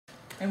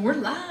And we're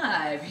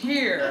live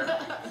here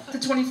at the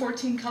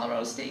 2014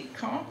 Colorado State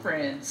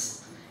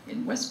Conference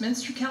in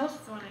Westminster,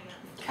 California.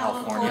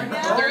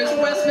 There is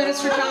a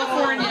Westminster,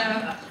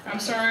 California.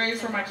 I'm sorry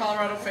for my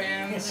Colorado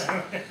fans.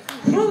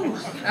 Whew,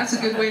 that's a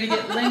good way to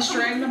get lynched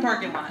right in the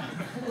parking lot.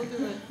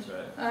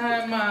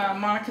 I'm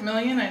Monica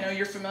Million. I know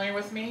you're familiar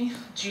with me.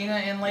 Gina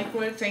in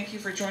Lakewood, thank you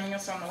for joining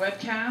us on the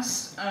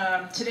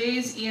webcast.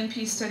 Today's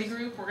ENP study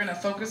group, we're going to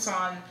focus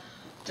on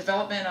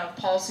development of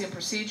policy and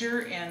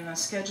procedure and the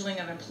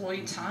scheduling of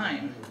employee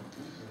time.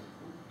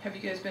 Have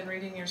you guys been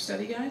reading your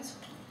study guides?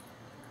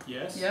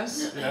 Yes.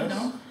 Yes?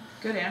 No?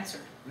 Good answer.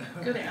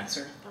 Good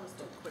answer. That was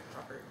a quick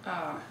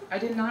Robert. I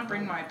did not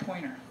bring my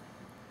pointer.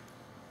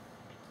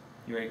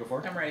 You ready to go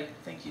for it? I'm ready.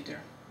 Thank you, dear.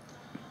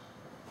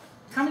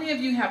 How many of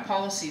you have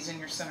policies in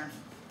your center?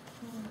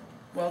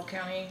 Weld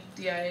County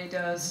DIA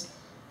does.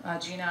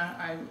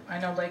 Gina, I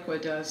know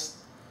Lakewood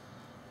does.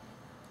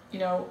 You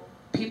know,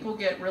 people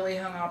get really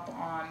hung up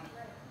on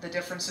the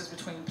differences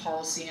between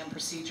policy and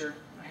procedure.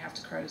 I have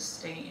to try to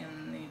stay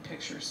in the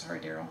picture. Sorry,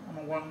 Daryl. I'm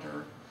a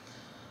wanderer.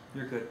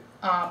 You're good.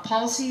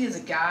 Policy is a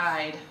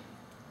guide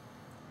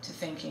to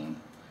thinking.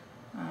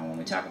 When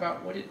we talk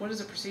about what is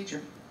a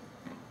procedure?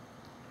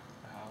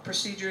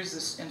 Procedure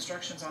is the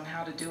instructions on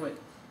how to do it,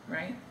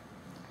 right?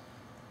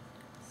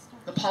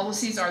 The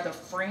policies are the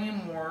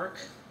framework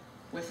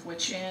with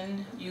which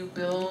in you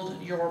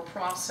build your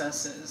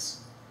processes.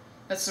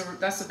 That's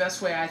the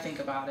best way I think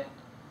about it.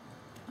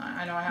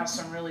 I know I have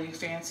some really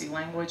fancy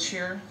language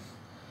here.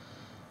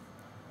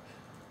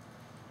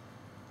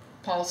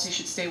 Policy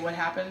should state what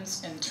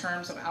happens in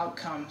terms of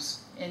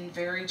outcomes in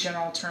very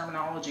general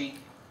terminology.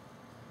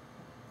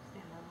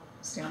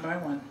 Stand by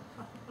one.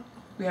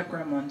 We have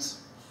gremlins.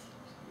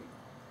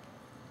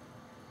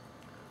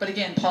 But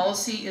again,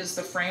 policy is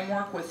the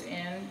framework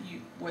within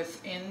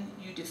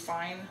you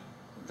define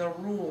the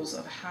rules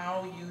of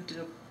how you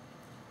do.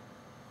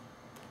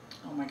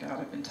 Oh my God,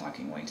 I've been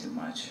talking way too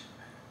much.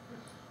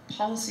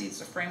 Policy is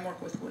the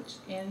framework with which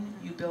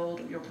you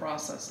build your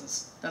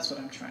processes. That's what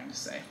I'm trying to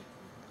say.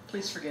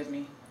 Please forgive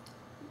me.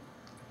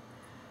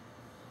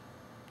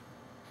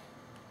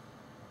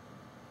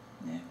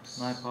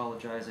 Next. I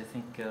apologize. I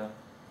think the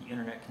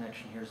internet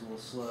connection here is a little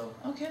slow.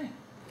 Okay.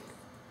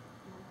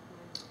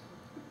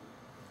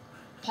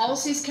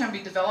 Policies can be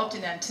developed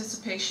in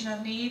anticipation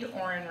of need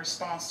or in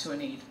response to a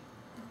need.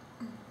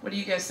 What do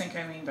you guys think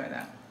I mean by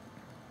that?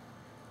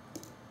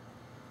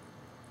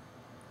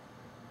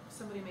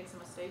 Somebody makes a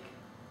mistake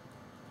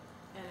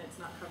and it's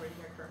not covered in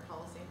your current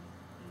policy.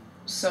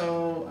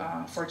 So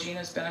for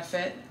Gina's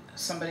benefit,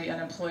 an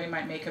employee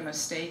might make a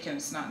mistake and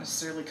it's not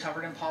necessarily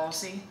covered in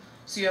policy.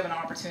 So you have an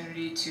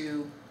opportunity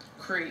to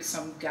create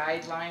some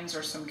guidelines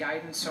or some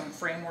guidance, some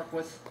framework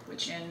with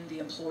which the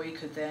employee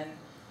could then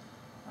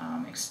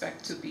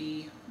expect to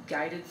be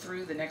guided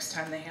through the next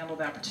time they handle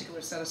that particular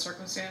set of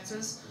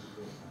circumstances.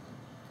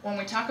 When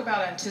we talk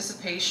about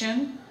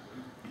anticipation,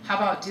 how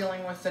about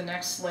dealing with the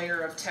next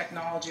layer of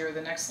technology or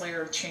the next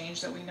layer of change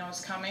that we know is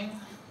coming?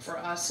 For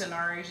us in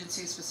our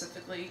agency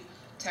specifically,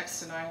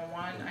 text to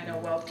 911. I know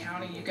Weld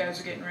County, you guys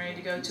are getting ready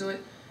to go to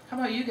it. How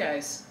about you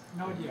guys?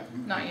 Not yet.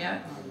 Not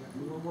yet?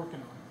 We were working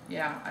on it.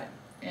 Yeah,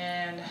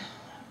 and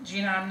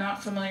Gina, I'm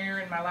not familiar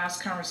in my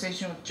last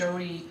conversation with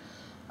Jody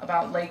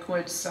about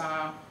Lakewood's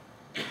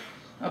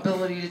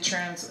ability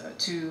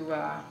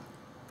to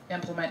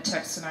implement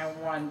text to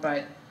 911,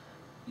 but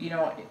you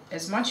know,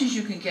 as much as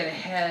you can get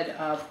ahead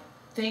of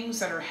things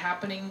that are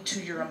happening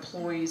to your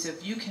employees,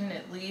 if you can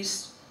at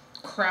least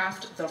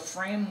craft the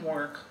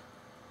framework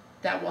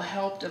that will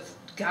help to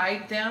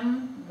guide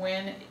them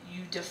when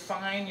you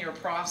define your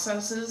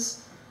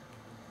processes,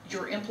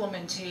 your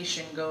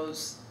implementation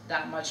goes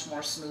that much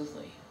more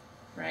smoothly,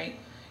 right?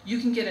 You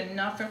can get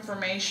enough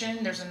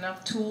information, there's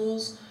enough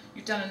tools,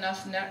 you've done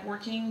enough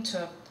networking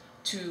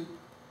to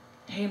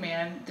hey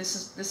man,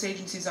 this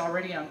agency's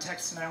already on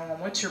text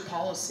 911, what's your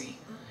policy?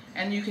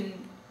 And you can,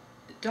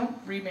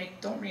 don't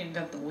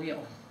reinvent the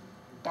wheel.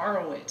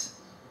 Borrow it,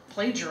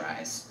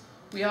 plagiarize.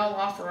 We all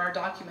offer our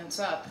documents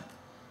up,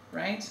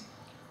 right?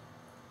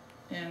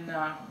 And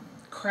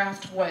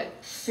craft what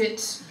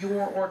fits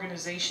your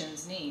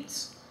organization's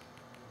needs.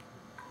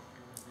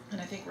 And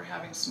I think we're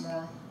having some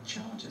more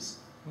challenges.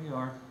 We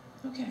are.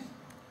 Okay.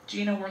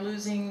 Gina, we're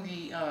losing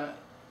the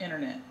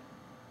internet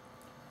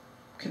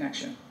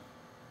connection.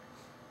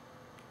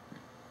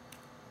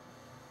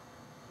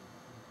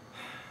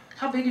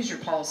 How big is your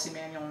policy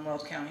manual in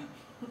Weld County?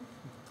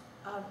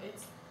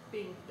 It's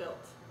being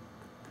built.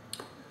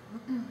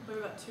 We have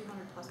about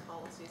 200 plus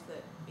policies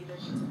that either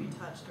need to be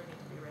touched or need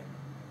to be written.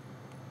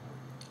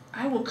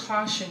 I will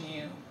caution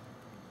you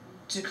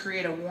to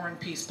create a War and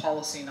Peace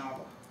policy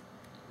novel.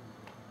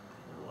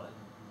 What?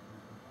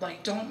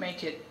 Like, don't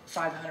make it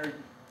 500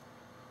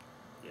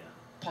 Yeah.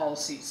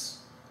 policies.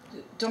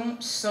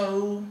 Don't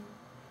so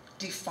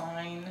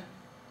define.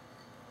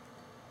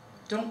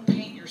 Don't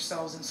paint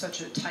yourselves in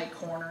such a tight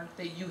corner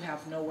that you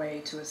have no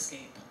way to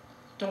escape.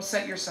 Don't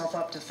set yourself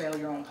up to fail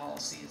your own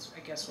policies, I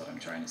guess what I'm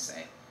trying to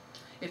say.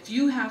 If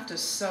you have to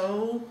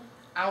so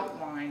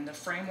outline the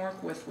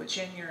framework with which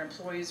your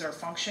employees are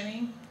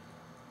functioning,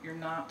 you're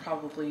not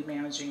probably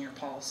managing your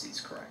policies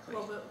correctly.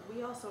 Well, but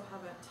we also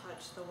haven't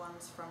touched the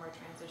ones from our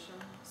transition,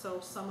 so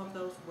some of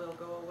those will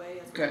go away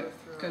as we Good, move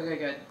through.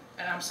 good.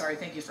 And I'm sorry,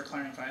 thank you for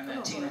clarifying that,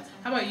 No, Tina. that's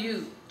fine. How about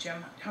you,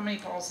 Jim? How many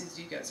policies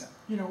do you guys have?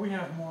 You know, we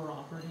have more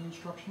operating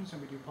instructions than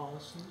we do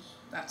policies,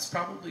 That's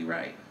probably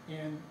right.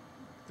 and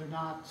they're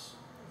not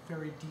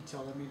very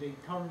detailed. I mean, they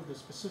cover the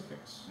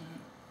specifics,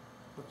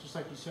 but just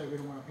like you said, we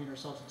don't want to paint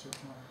ourselves into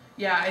a corner.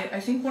 Yeah, I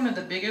think one of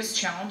the biggest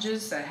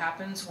challenges that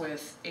happens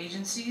with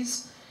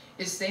agencies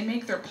is they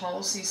make their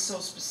policies so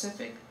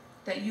specific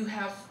that you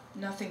have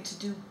nothing to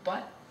do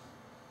but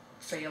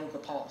fail the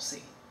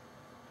policy,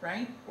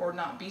 right? Or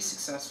not be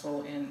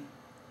successful in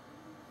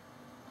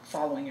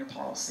following your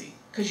policy.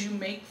 Because you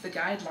make the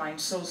guidelines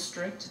so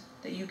strict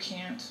that you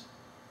can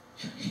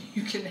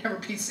never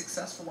be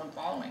successful in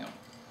following them.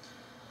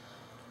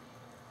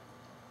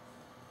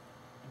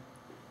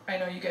 I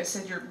know you guys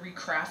said you're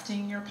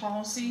recrafting your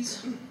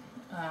policies.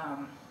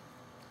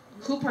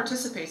 Who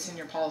participates in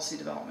your policy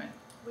development?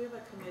 We have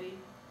a committee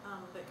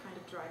that kind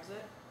of drives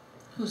it.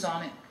 Who's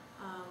on it?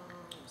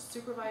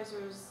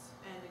 Supervisors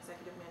and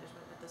executive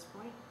management at this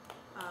point.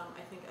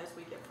 I think as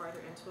we get farther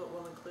into it,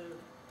 we'll include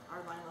our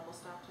line level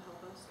staff to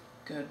help us.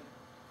 Good.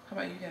 How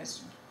about you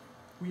guys?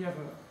 We have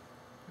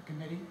a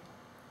committee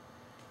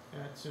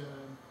that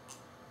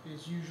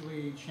is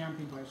usually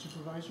championed by a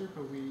supervisor,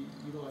 but we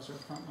utilize our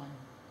frontline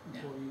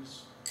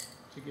employees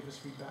to give us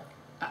feedback.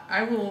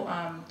 I will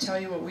tell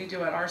you what we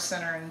do at our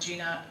center, and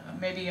Gina,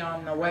 maybe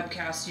on the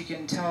webcast you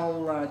can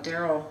tell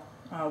Daryl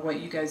what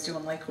you guys do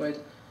in Lakewood.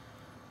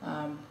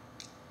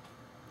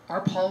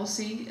 Our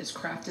policy is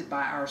crafted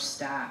by our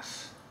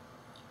staff.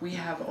 We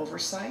have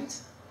oversight,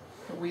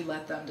 but we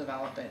let them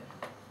develop it.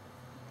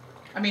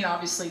 I mean,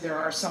 obviously there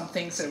are some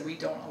things that we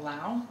don't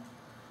allow,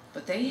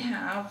 but they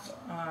have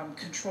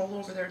control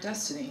over their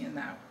destiny in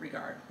that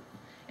regard.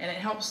 And it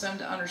helps them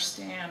to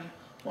understand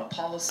what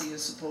policy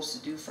is supposed to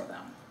do for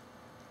them.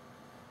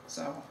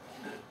 So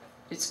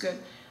it's good.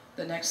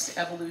 The next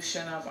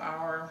evolution of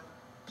our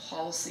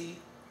policy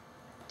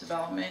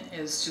development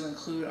is to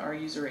include our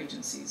user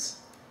agencies.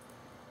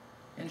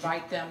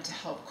 Invite them to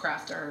help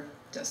craft our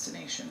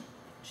destination.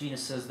 Gina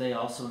says they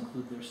also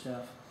include their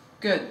staff.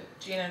 Good.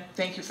 Gina,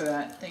 thank you for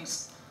that.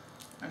 Thanks.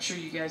 I'm sure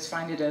you guys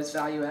find it as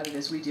value added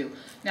as we do.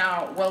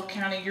 Now, Weld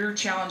County, your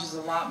challenge is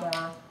a lot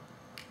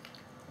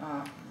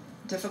more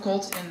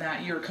difficult in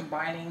that you're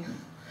combining,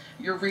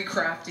 you're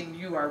recrafting,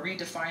 you are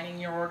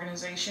redefining your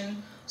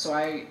organization. So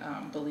I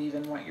believe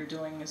in what you're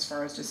doing as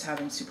far as just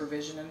having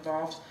supervision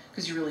involved,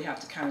 because you really have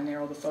to kind of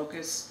narrow the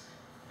focus.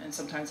 And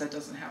sometimes that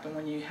doesn't happen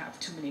when you have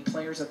too many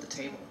players at the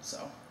table.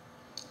 So,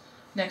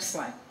 next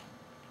slide.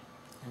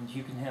 And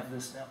you can have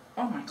this now.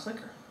 Oh, my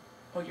clicker.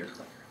 Oh, your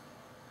clicker.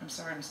 I'm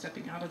sorry, I'm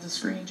stepping out of the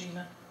screen,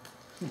 Gina.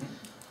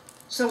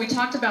 So we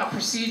talked about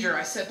procedure.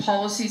 I said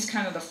policy is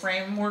kind of the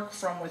framework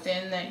from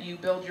within that you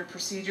build your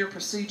procedure.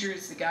 Procedure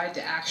is the guide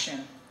to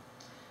action.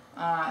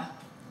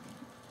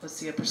 Let's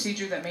see, a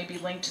procedure that may be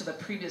linked to the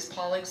previous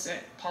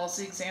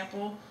policy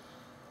example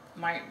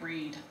might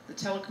read, the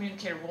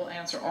telecommunicator will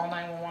answer all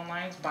 911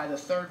 lines by the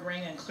third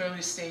ring and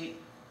clearly state,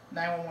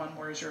 911,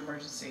 where is your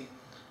emergency?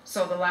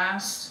 So the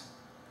last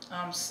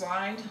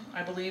slide,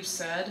 I believe,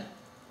 said,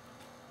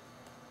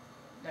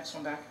 next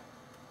one back,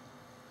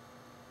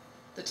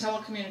 the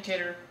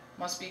telecommunicator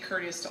must be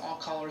courteous to all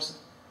callers.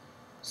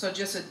 So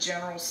just a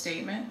general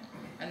statement,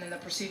 and then the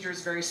procedure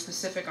is very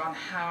specific on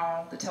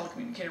how the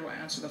telecommunicator will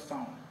answer the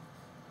phone.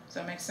 Does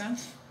that make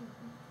sense?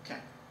 Okay.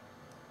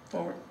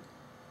 Forward.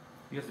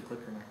 You have the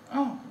clicker now.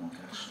 Oh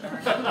gosh,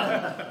 darn.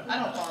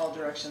 I don't follow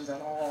directions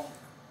at all.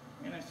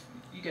 And if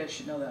you guys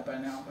should know that by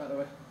now, by the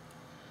way.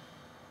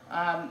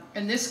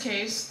 In this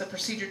case, the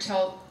procedure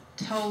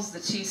tells the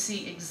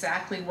TC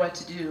exactly what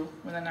to do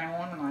when the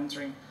 911 lines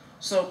ring.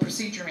 So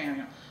procedure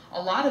manual.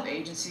 A lot of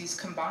agencies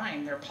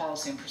combine their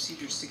policy and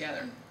procedures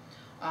together.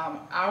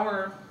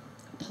 Our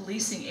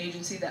policing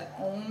agency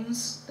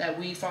that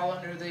we fall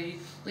under the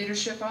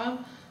leadership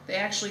of, they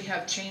actually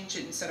have changed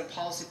it. Instead of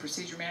policy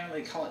procedure manual,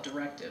 they call it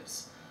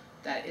directives.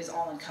 That is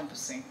all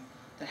encompassing,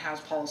 that has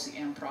policy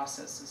and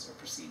processes or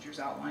procedures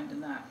outlined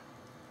in that.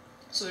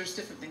 So there's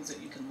different things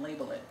that you can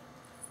label it.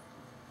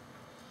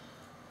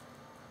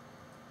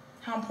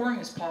 How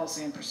important is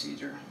policy and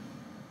procedure?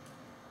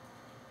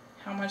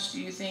 How much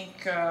do you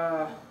think,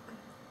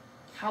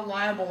 how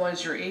liable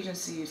is your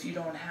agency if you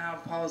don't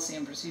have policy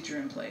and procedure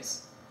in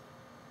place?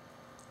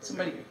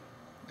 Somebody,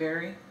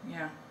 very,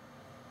 yeah.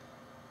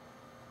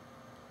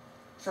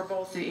 For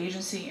both the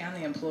agency and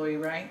the employee,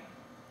 right?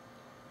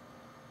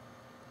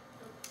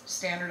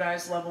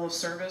 Standardized level of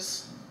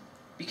service,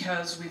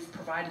 because we've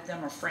provided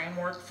them a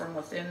framework from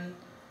within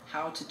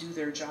how to do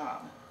their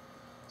job.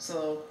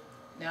 So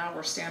now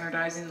we're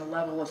standardizing the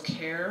level of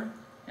care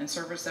and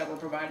service that we're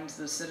providing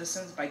to the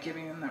citizens by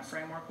giving them that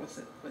framework with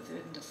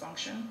it into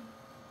function.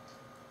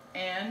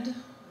 And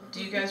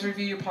do you guys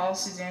review your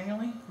policies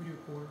annually? We do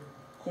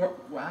quarterly.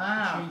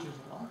 Wow. It changes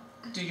a lot.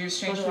 Do yours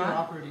change a Especially lot?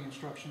 our operating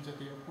instructions at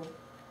the airport.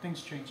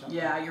 things change. Out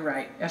Yeah, there. you're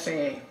right.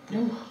 FAA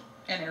Yeah.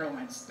 and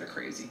airlines, they're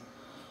crazy.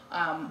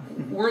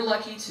 We're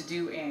lucky to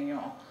do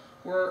annual.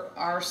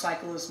 Our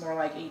cycle is more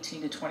like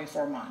 18 to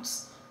 24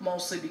 months,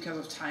 mostly because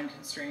of time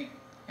constraint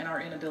and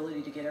our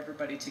inability to get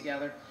everybody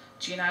together.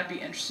 Gina, I'd be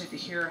interested to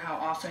hear how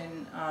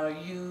often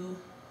you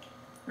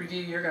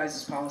review your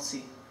guys'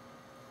 policy.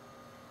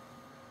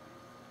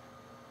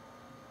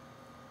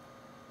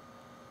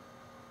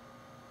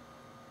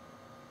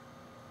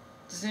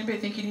 Does anybody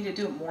think you need to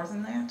do it more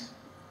than that?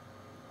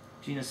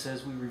 Gina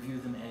says we review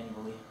them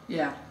annually.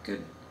 Yeah,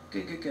 good. I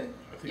think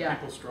Yeah.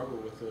 people struggle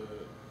with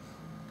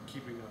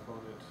keeping up on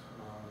it.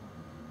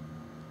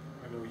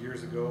 I know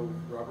years ago,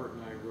 Robert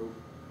and I wrote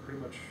pretty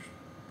much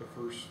the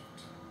first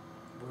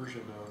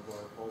version of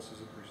our policies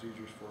and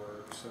procedures for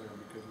our center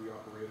because we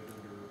operated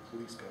under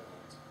police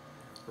guidelines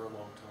for a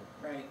long time.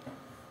 Right.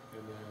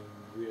 And then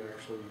we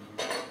actually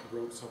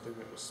wrote something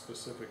that was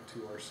specific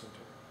to our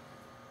center.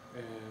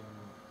 And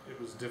it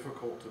was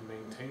difficult to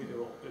maintain.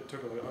 It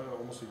took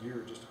almost a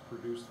year just to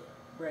produce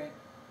that. Right.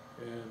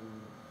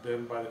 And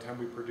then by the time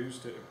we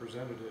produced it and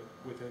presented it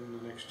within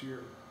the next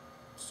year,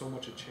 so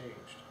much had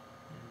changed.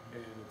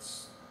 And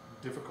it's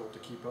difficult to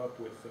keep up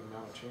with the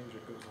amount of change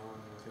that goes on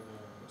within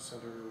a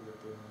center,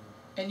 within...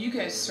 And you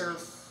guys serve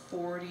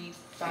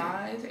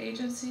 45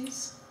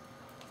 agencies?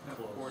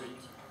 Close.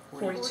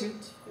 42?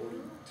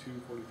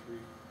 42, 43.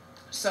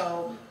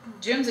 So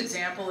Jim's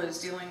example is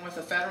dealing with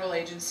a federal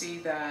agency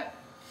that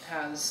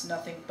has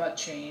nothing but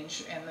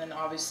change, and then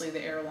obviously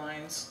the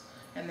airlines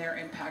and their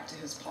impact to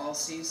his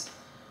policies.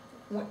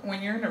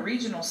 When you're in a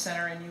regional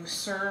center and you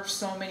serve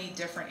so many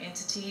different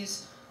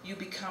entities, you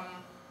become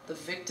the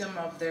victim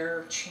of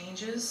their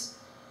changes.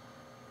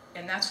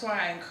 And that's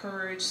why I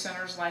encourage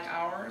centers like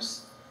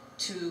ours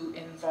to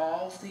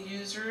involve the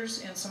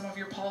users in some of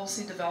your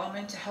policy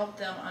development to help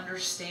them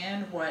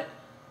understand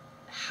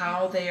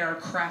how they are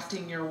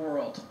crafting your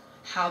world,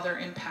 how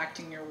they're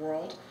impacting your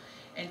world,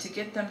 and to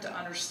get them to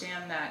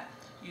understand that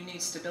you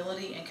need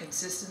stability and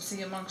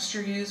consistency amongst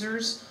your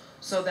users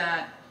so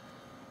that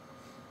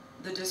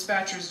the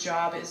dispatcher's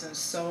job isn't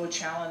so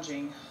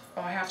challenging.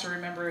 Oh, I have to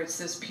remember it's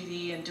this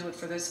PD and do it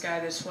for this guy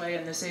this way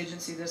and this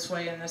agency this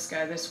way and this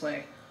guy this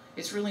way.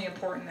 It's really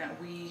important that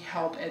we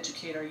help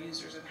educate our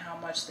users in how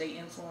much they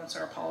influence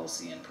our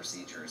policy and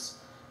procedures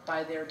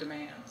by their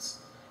demands.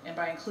 And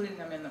by including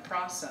them in the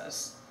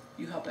process,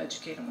 you help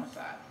educate them with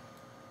that.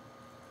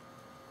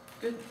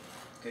 Good,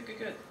 good, good,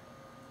 good.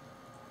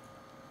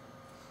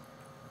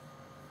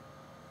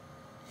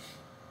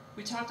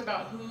 We talked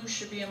about who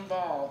should be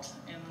involved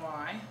and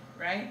why,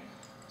 right?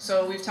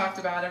 So we've talked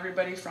about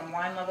everybody from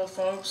line level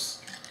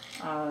folks,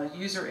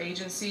 user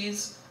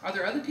agencies. Are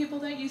there other people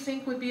that you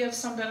think would be of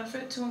some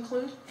benefit to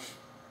include?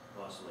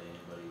 Possibly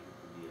anybody who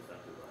could be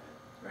affected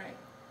by it. Right.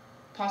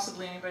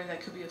 Possibly anybody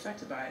that could be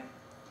affected by it.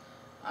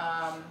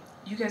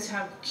 You guys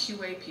have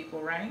QA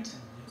people, right?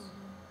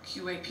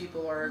 QA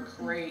people are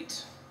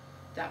great.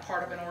 That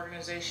part of an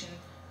organization.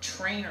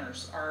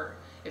 Trainers are,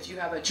 if you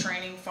have a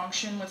training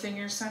function within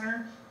your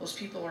center, those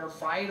people are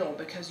vital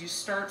because you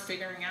start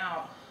figuring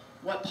out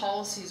what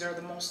policies are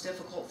the most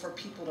difficult for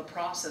people to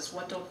process,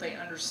 what don't they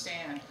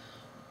understand,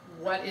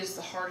 what is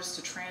the hardest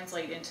to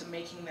translate into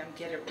making them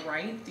get it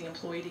right, the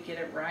employee to get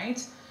it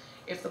right.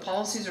 If the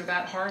policies are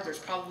that hard, there's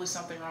probably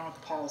something wrong with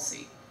the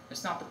policy.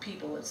 It's not the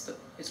people, it's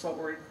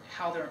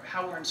how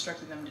we're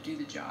instructing them to do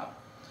the job.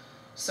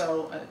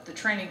 So the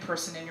training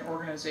person in your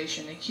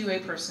organization, the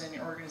QA person in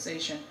your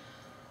organization,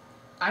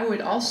 I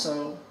would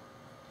also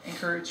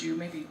encourage you,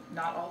 maybe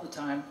not all the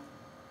time,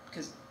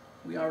 because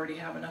we already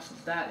have enough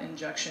of that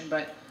injection,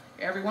 but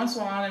every once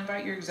in a while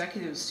invite your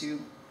executives to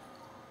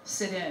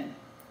sit in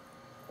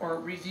or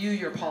review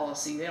your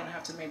policy. They don't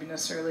have to maybe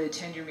necessarily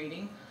attend your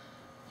meeting.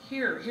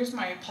 Here's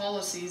my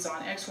policies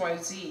on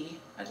XYZ.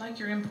 I'd like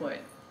your input.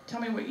 Tell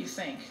me what you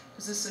think.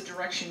 Is this the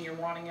direction you're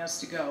wanting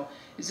us to go?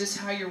 Is this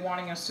how you're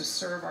wanting us to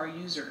serve our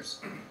users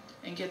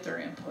and get their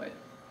input?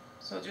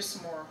 So just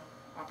some more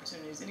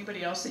opportunities.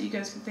 Anybody else that you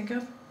guys can think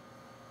of?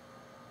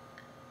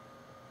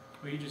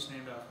 Well, you just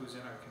named off who's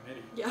in our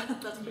committee. Yeah,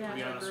 that's pretty To much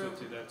be our honest group.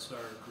 with you, that's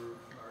our group,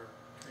 our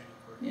training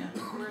Yeah.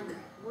 coordinator.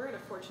 We're in a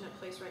fortunate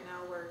place right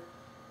now where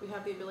we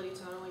have the ability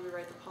to not only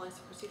rewrite the policy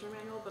and procedure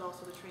manual, but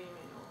also the training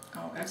manual.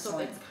 Oh, And so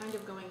excellent. it's kind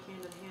of going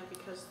hand in hand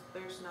because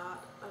there's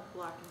not a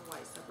black and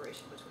white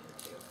separation between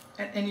the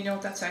two. And you know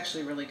what, that's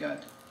actually really good.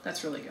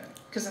 That's really good.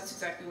 Because that's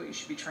exactly what you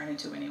should be training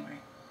to anyway.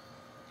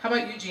 How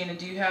about you, Gina?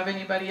 Do you have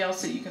anybody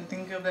else that you can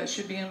think of that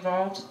should be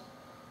involved?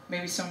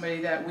 Maybe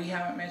somebody that we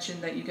haven't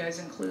mentioned that you guys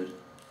include?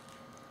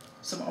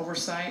 Some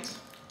oversight?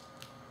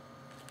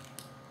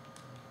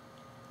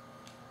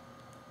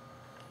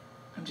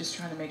 I'm just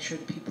trying to make sure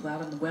the people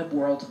out in the web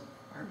world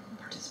are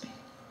participating.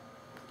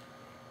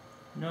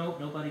 No,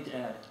 nobody to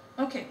add.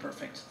 Okay,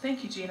 perfect.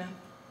 Thank you, Gina.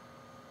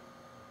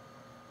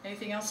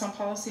 Anything else on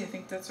policy? I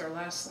think that's our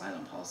last slide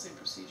on policy and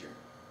procedure.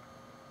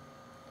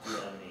 Do you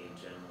have any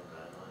general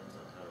guidelines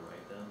on how to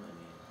write them? I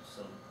mean,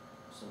 some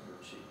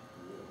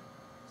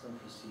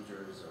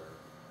procedures are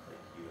like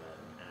you have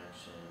an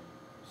action,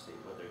 you state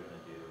what they're going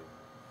to do,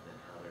 and then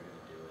how they're going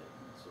to do it.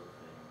 sort of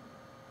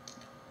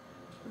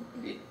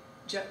thing.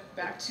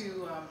 Back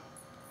to,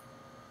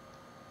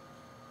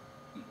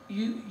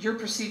 your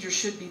procedure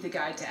should be the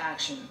guide to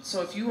action.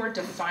 So if you are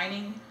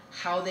defining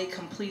how they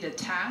complete a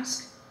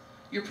task,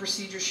 your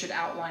procedure should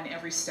outline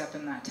every step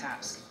in that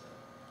task.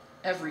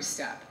 Every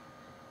step.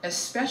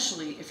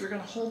 Especially if you're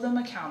going to hold them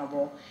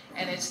accountable,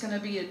 and it's going to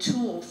be a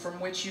tool from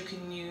which you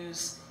can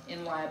use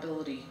in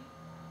liability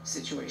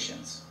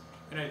situations.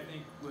 And I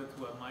think with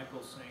what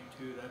Michael's saying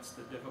too, that's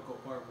the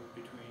difficult part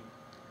between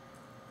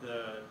the,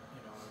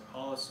 our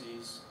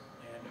policies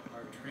and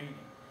our training.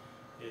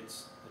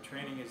 It's, the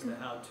training is the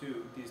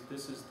how-to,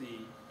 this is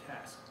the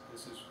task,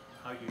 this is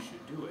how you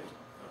should do it,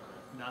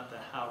 not the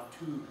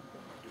how-to do it.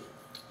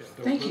 Yeah,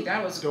 Thank you,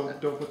 that was... Don't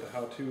put the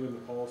how-to in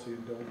the policy,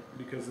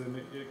 because then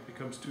it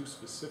becomes too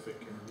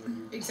specific, and then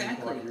you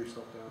Exactly. bog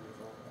yourself down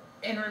with all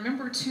that. And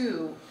remember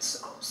too,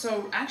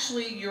 so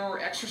actually your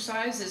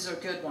exercise is a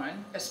good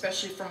one,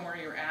 especially from where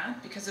you're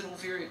at, because it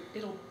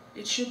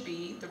should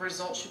be, the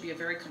result should be a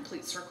very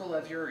complete circle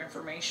of your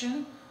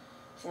information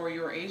for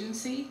your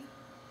agency.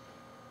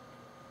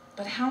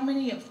 But how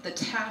many of the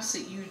tasks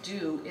that you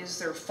do, is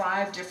there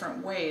 5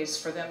 different ways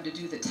for them to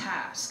do the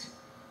task?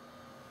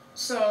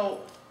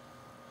 So,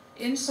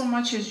 in so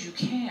much as you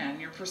can,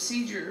 your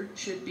procedure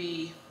should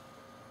be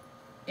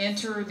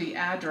enter the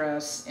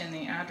address in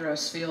the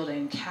address field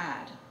in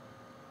CAD.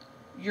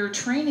 Your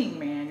training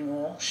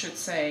manual should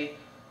say,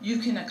 you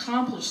can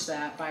accomplish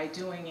that by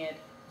doing it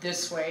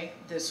this way,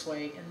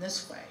 and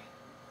this way.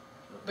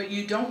 But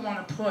you don't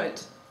want to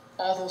put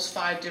all those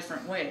 5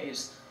 different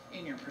ways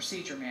in your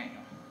procedure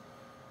manual.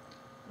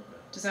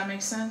 Does that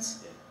make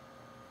sense? Yeah.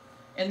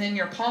 And then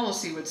your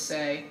policy would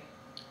say,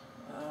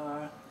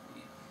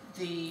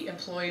 the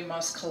employee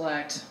must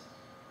collect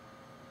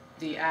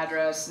the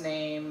address,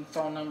 name,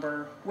 phone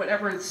number,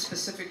 whatever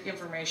specific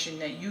information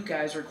that you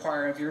guys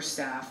require of your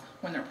staff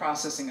when they're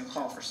processing a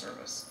call for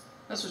service.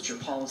 That's what your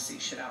policy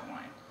should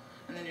outline.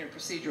 And then your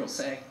procedure will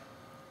say,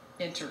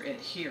 enter it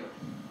here.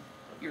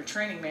 Your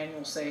training manual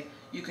will say,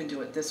 you can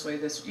do it this way,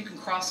 you can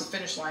cross the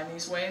finish line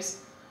these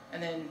ways,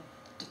 and then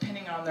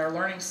depending on their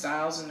learning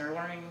styles and their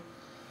learning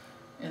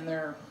and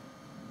their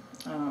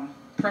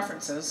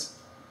preferences,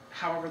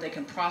 however they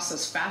can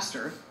process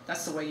faster,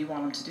 that's the way you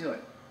want them to do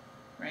it,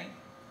 right?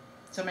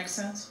 Does that make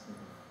sense?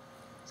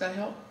 Does that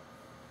help?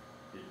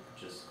 You're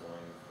just going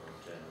from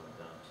general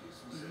down to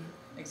specific.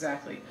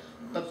 Exactly.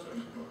 And But-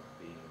 instruction book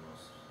being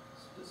most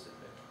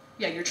specific.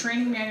 Yeah, your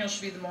training manual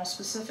should be the most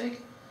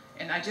specific,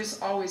 and I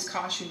just always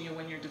caution you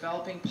when you're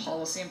developing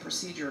policy and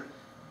procedure,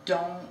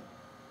 don't,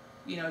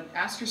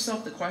 ask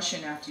yourself the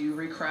question after you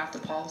recraft the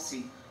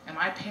policy. Am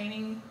I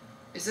painting,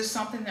 is this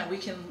something that we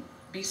can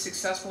be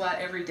successful at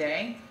every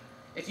day?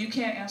 If you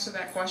can't answer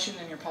that question,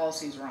 then your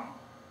policy is wrong.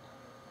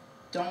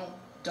 Don't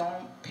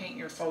paint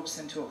your folks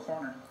into a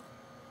corner.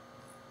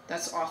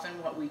 That's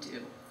often what we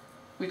do.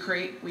 We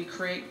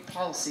create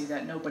policy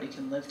that nobody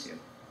can live to.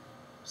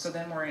 So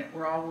then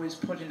we're always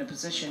put in a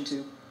position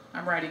to,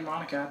 I'm writing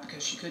Monica up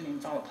because she couldn't even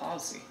follow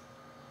policy.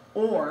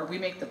 Or we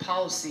make the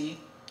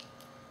policy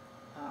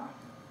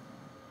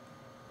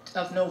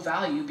of no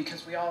value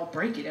because we all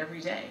break it every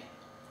day.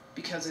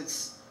 Because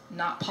it's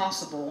not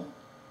possible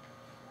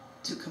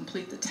to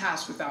complete the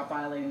task without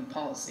violating the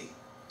policy.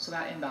 So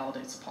that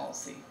invalidates the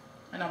policy.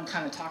 I know I'm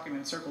kind of talking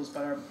in circles,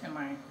 but am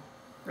I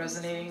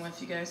resonating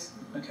with you guys?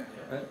 Okay.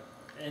 Right.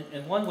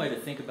 And one way to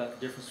think about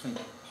the difference between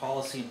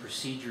policy and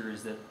procedure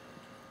is that,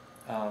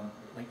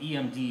 like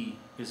EMD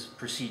is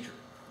procedure,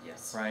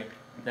 Yes. right?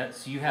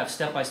 That's, you have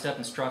step-by-step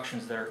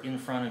instructions that are in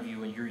front of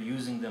you and you're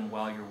using them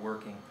while you're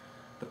working.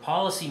 The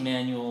policy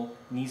manual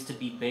needs to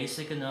be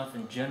basic enough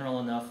and general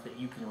enough that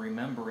you can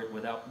remember it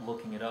without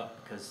looking it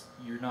up, because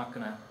you're not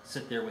going to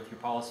sit there with your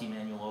policy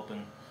manual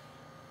open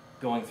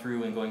going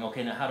through and going,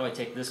 okay, now how do I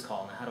take this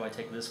call? Now how do I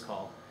take this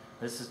call?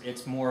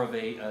 It's more of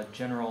a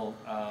general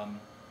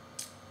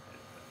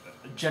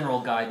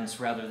guidance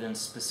rather than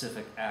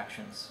specific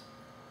actions.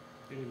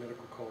 Any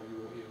medical call, you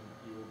will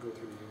go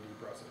through the ENP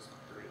process,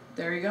 period.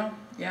 There you go.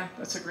 Yeah,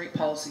 that's a great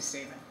policy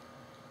statement.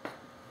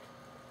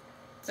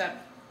 Is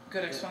that a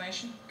good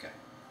explanation? Okay.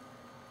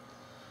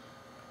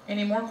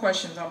 Any more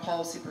questions on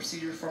policy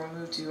procedure before we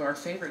move to our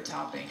favorite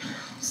topic,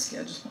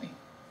 scheduling?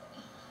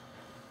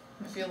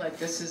 I feel like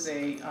this is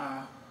a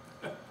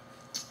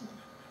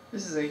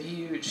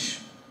huge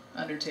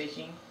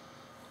undertaking.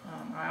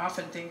 I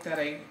often think that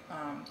a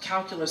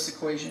calculus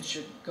equation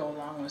should go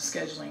along with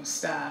scheduling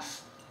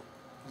staff.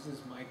 This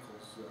is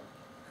Michael's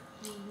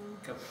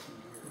cup of tea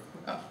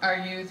here. Are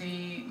you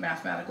the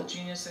mathematical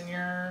genius in your?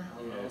 I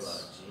don't know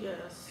about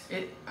genius.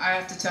 Yes. I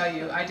have to tell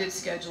you, I did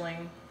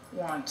scheduling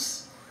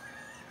once,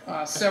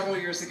 several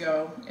years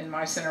ago in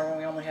my center when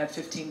we only had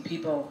 15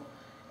 people,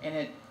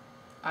 and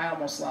I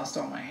almost lost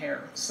all my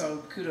hair.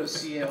 So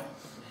kudos to you.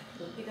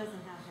 He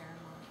doesn't have hair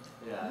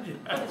in mind.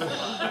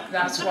 Yeah.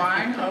 That's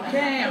why.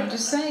 Okay, I'm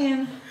just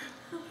saying.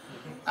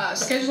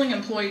 Scheduling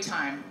employee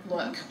time.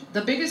 Look,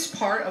 the biggest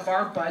part of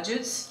our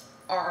budgets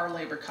are our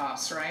labor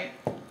costs, right?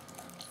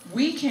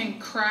 We can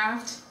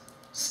craft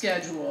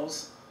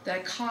schedules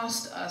that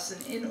cost us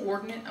an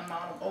inordinate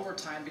amount of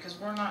overtime because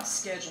we're not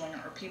scheduling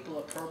our people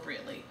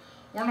appropriately.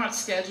 We're not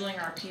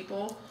scheduling our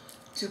people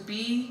to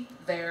be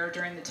there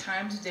during the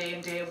times of day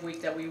and day of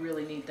week that we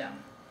really need them.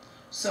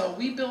 So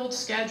we build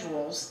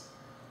schedules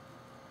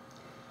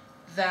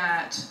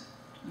that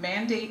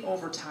mandate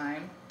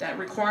overtime, that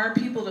require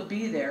people to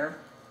be there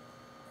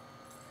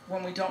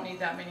when we don't need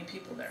that many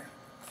people there.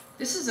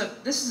 This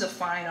is a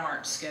fine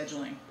art,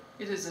 scheduling.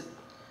 It is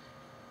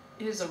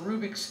a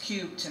Rubik's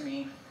Cube to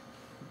me.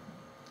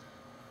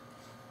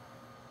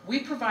 We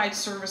provide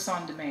service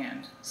on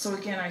demand. So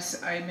again,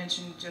 I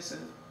mentioned just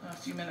a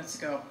few minutes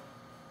ago,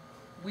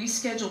 we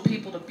schedule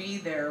people to be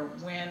there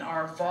when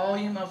our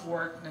volume of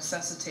work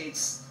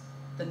necessitates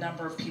the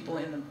number of people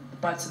in the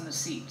butts in the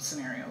seat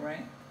scenario,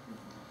 right?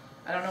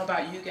 I don't know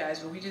about you guys,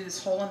 but we do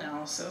this whole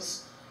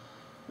analysis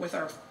with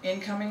our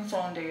incoming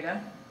phone data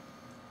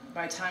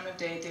by time of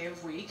day, day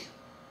of week.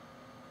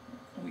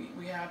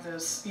 We have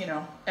this, you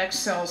know,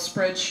 Excel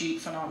spreadsheet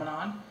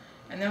phenomenon,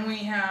 and then we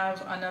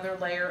have another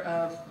layer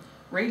of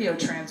radio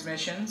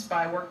transmissions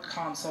by work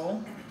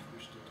console,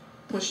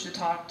 push to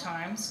talk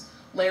times,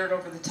 layered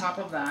over the top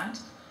of that.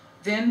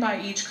 Then by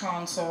each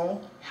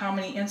console, how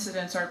many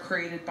incidents are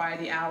created by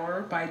the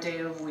hour, by day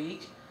of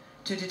week,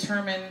 to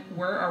determine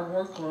where our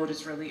workload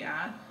is really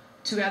at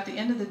the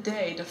end of the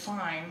day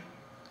define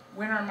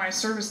when are my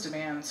service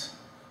demands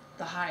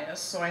the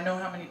highest, so I know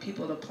how many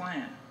people to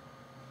plan.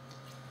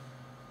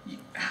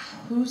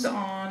 Who's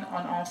on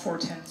all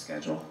 410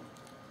 schedule?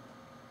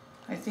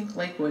 I think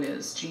Lakewood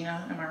is.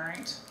 Gina, am I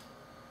right?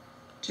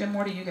 Jim,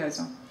 what are you guys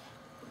on?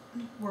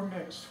 We're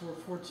mixed. We're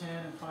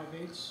 410 and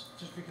 5/8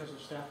 just because of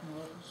staffing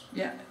levels.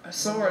 Yeah,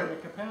 so When are, we're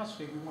at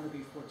capacity, we want to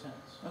be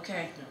 410s.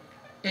 okay. Yeah.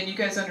 And you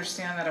guys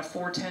understand that a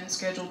 410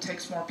 schedule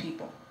takes more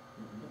people,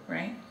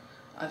 right?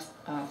 A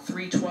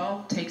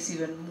 312 takes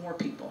even more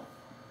people.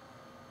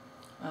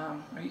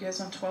 Are you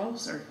guys on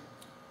 12s or?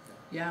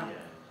 Yeah. Yeah, it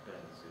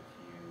depends if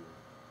you,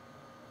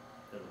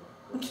 I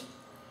don't know.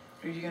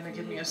 Are you gonna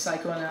give me a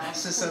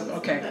psychoanalysis of,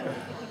 okay.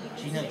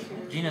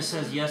 Gina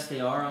says yes, they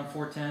are on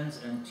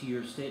 410s, and to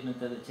your statement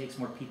that it takes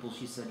more people,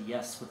 she said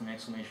yes with an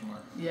exclamation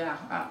mark. Yeah,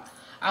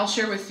 I'll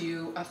share with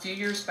you, a few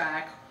years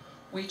back,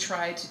 we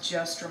tried to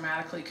just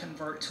dramatically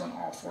convert to an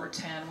all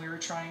 410. We were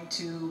trying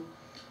to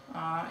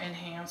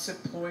enhance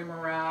employee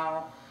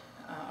morale,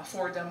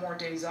 afford them more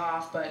days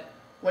off, but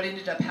what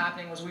ended up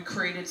happening was we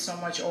created so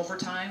much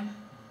overtime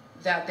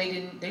that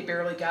they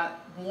barely got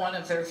one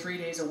of their 3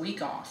 days a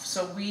week off.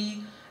 So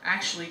we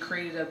actually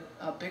created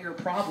a bigger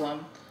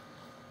problem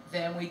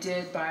than we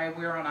did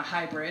we were on a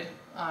hybrid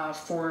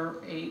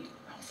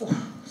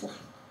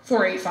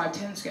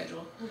 4-8-5-10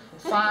 schedule.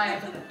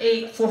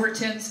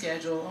 5-8-4-10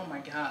 schedule, oh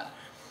my God.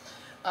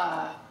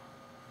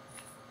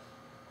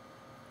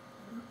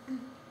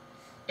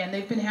 And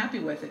they've been happy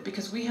with it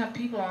because we have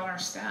people on our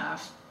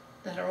staff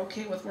that are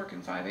okay with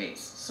working 5/8.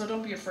 So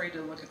don't be afraid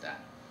to look at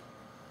that.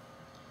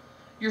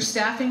 Your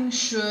staffing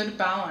should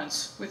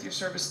balance with your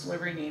service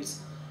delivery needs.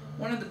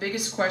 One of the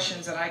biggest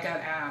questions that I got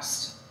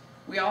asked,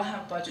 we all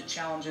have budget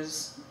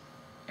challenges,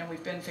 and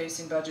we've been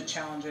facing budget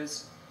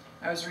challenges.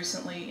 I was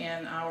recently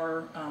in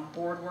our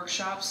board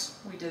workshops.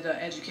 We did an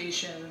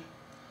education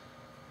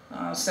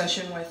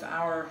session with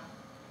our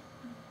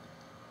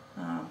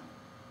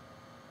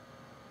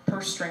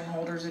purse string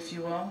holders, if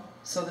you will,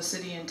 so the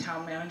city and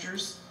town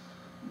managers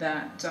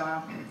that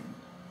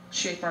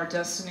shape our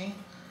destiny,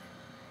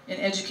 and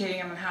educating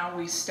them on how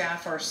we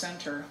staff our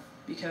center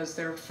because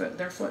they're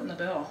footing the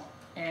bill.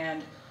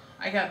 And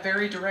I got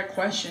very direct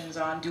questions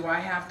on, do I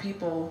have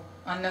people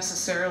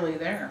unnecessarily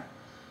there?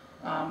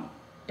 Am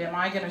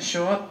I going to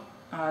show up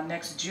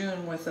next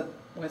June with a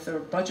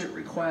budget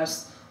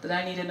request that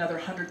I need another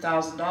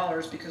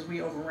 $100,000 because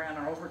we overran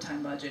our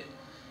overtime budget?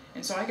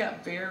 And so I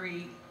got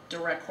very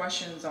direct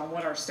questions on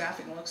what our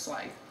staffing looks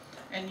like.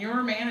 And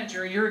your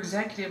manager, your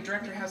executive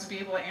director has to be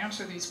able to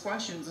answer these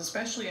questions,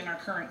 especially in our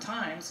current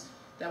times,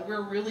 that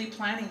we're really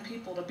planning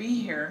people to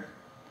be here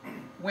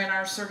when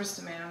our service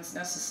demands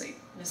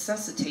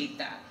necessitate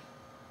that.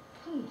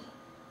 Whew.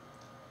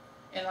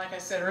 And like I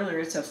said earlier,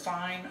 it's a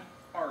fine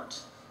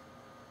art.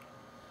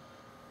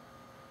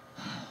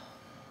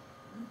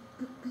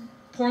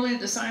 Poorly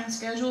designed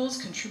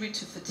schedules contribute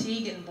to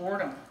fatigue and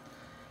boredom.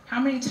 How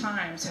many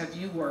times have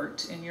you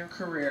worked in your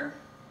career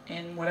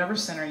in whatever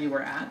center you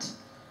were at,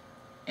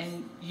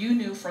 and you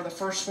knew for the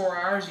first 4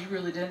 hours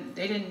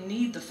they didn't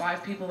need the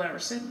 5 people that were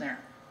sitting there,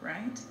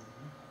 right?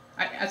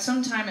 At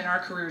some time in our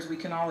careers, we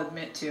can all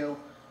admit to,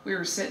 we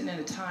were sitting in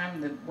a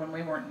time when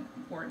we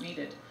weren't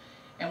needed.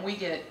 And we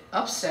get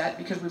upset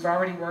because we've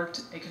already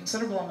worked a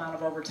considerable amount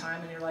of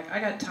overtime, and you're like, I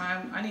got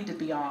time, I need to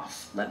be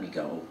off, let me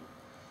go.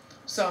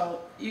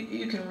 So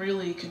you can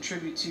really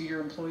contribute to your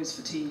employees'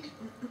 fatigue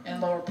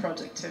and lower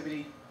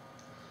productivity.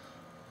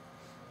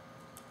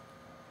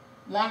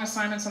 Long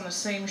assignments on the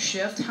same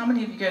shift. How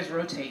many of you guys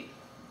rotate?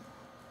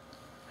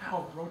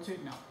 Oh,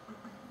 rotate? No.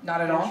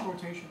 Not at Forced all?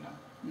 rotation?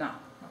 No. No.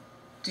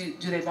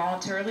 Do they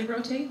voluntarily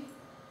rotate?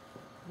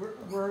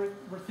 We're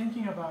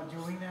thinking about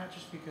doing that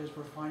just because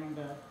we're finding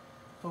that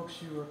folks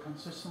who are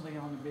consistently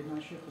on the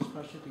midnight shift,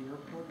 especially at the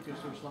airport,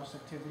 because there's less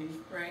activity.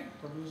 Right.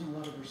 They're losing a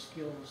lot of their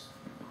skills,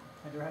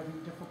 and they're having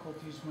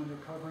difficulties when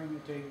they're covering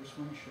a day or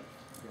swing shift.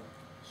 Yeah.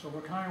 So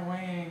we're kind of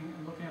weighing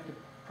and looking at the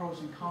pros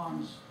and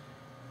cons.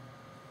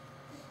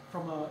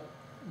 From a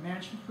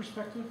management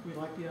perspective, we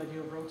like the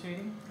idea of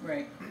rotating,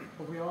 Right.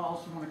 but we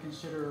also want to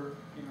consider,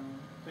 you know,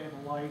 they have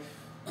a life,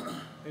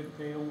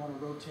 they don't want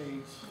to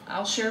rotate.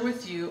 I'll share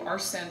with you, our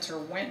center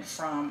went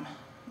from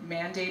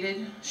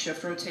mandated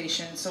shift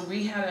rotation. So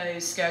we had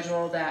a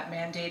schedule that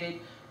mandated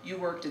you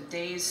worked a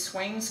days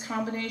swings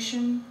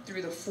combination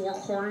through the 4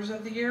 quarters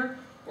of the year,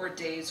 or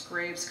days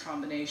graves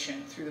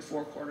combination through the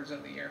 4 quarters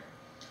of the year.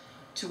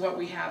 To what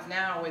we have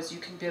now is you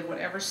can bid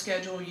whatever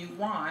schedule you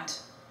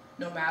want,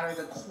 no matter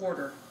the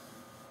quarter.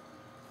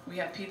 We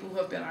have people who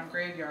have been on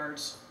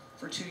graveyards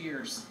for 2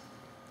 years.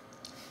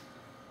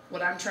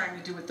 What I'm trying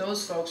to do with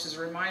those folks is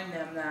remind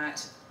them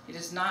that it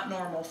is not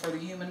normal for the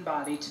human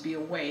body to be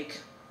awake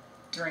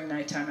during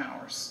nighttime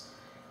hours.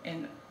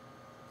 And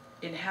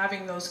in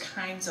having those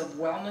kinds of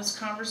wellness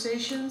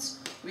conversations,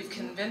 we've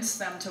convinced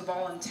them to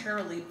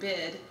voluntarily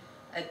bid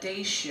a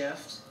day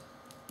shift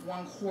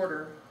 1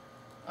 quarter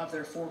of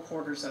their 4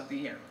 quarters of the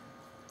year.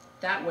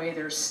 That way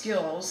their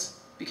skills,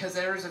 because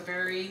there is a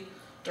very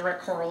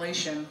direct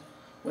correlation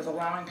with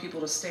allowing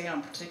people to stay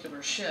on particular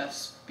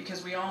shifts,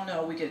 because we all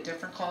know we get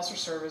different calls for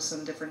service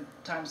and different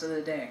times of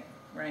the day,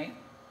 right?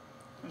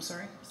 I'm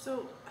sorry?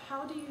 So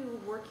how do you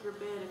work your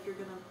bid if you're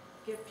gonna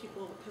give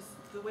people, because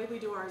the way we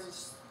do ours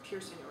is pure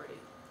seniority.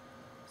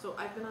 So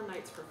I've been on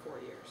nights for 4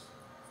 years,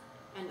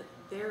 and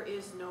there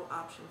is no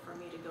option for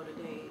me to go to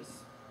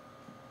days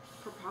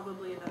for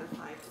probably another 5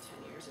 to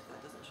 10 years if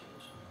that doesn't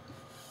change.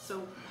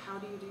 So how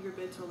do you do your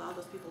bid to allow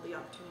those people the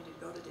opportunity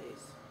to go to days?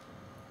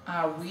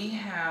 We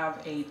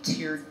have a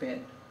tiered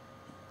bid.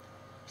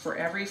 For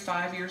every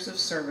 5 years of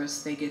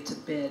service, they get to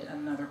bid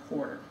another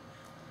quarter.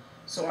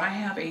 So I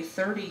have a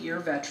 30-year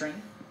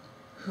veteran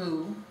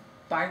who,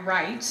 by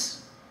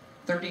rights,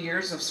 30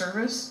 years of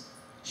service,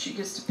 she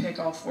gets to pick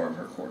all 4 of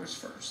her quarters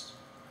first,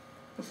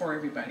 before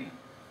everybody.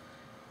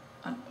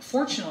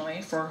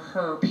 Unfortunately for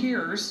her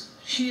peers,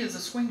 she is a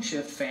swing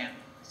shift fan,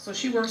 so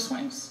she works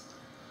swings.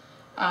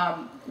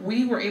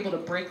 We were able to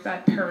break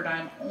that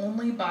paradigm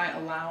only by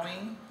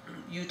allowing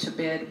you to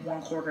bid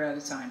 1 quarter at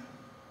a time.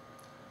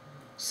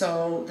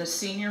 So the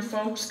senior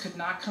folks could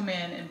not come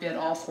in and bid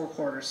all 4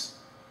 quarters,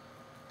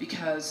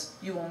 because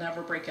you will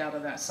never break out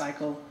of that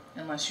cycle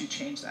unless you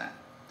change that.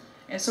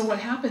 And so what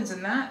happens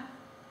in that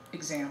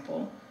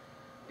example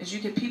is you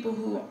get people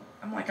who,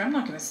 I'm like, I'm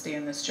not going to stay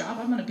in this job.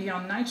 I'm going to be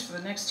on nights for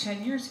the next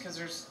 10 years because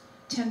there's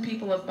 10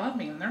 people above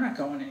me and they're not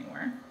going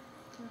anywhere.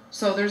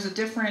 So there's a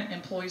different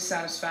employee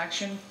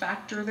satisfaction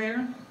factor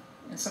there,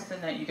 and something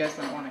that you guys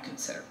might want to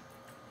consider.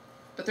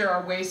 But there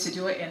are ways to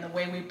do it, and the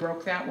way we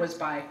broke that was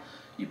by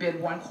you bid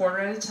 1 quarter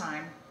at a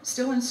time,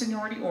 still in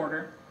seniority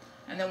order,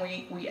 and then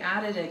we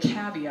added a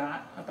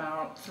caveat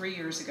about 3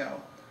 years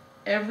ago.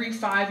 Every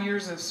 5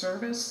 years of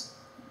service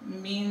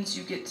means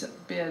you get to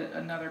bid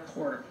another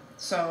quarter.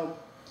 So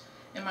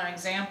in my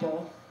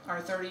example,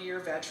 our 30-year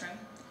veteran,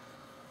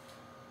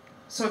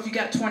 so if you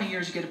got 20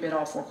 years, you get to bid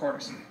all 4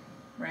 quarters,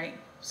 right?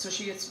 So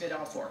she gets to bid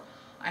all 4.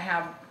 I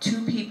have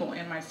 2 people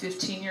in my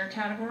 15-year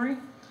category.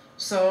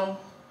 So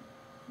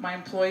my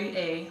employee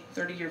A,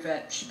 30-year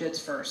vet, she bids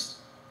first.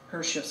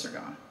 Her shifts are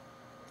gone.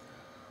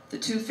 The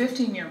 2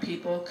 15-year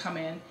people come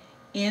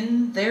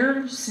in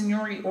their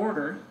seniority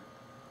order,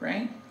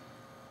 right?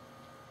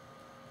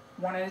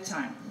 1 at a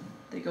time.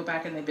 They go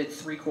back and they bid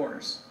 3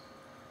 quarters.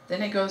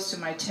 Then it goes to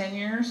my 10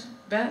 years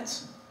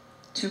vets,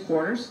 2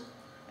 quarters,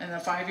 and the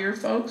 5-year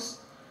folks,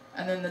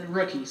 and then the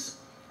rookies.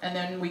 And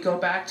then we go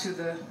back to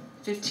the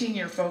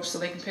 15-year folks so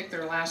they can pick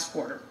their last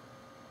quarter.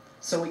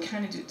 So we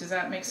kind of do, does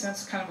that make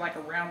sense? Kind of like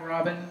a round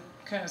robin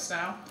kind of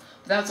style.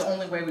 But that's the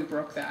only way we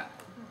broke that.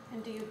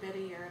 And do you bid a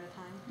year at a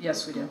time?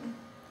 Yes, we do.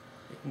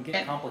 It can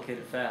get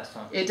complicated fast,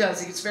 huh? It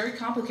does. It gets very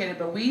complicated,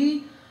 but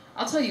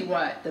I'll tell you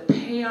what, the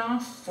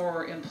payoff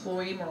for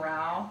employee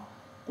morale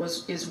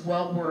is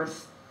well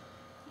worth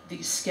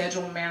the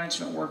schedule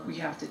management work we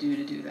have to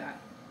do that.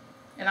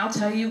 And I'll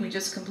tell you, we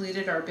just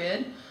completed our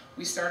bid.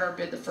 We start our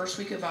bid the first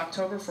week of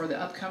October for the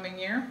upcoming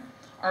year.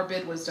 Our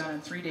bid was done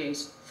in 3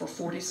 days for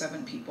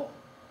 47 people.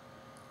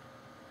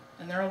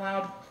 And they're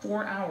allowed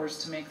 4 hours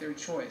to make their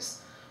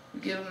choice. We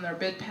give them their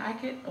bid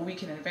packet a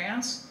week in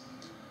advance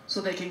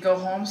so they can go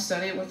home,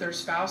 study it with their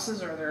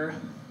spouses or their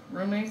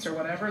roommates or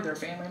whatever, their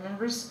family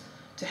members,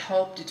 to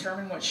help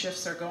determine what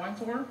shifts they're going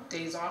for,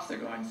 days off they're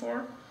going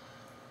for.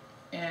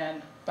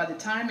 And by the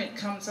time it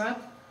comes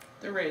up,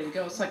 they're ready to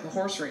go. It's like the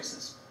horse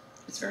races.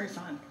 It's very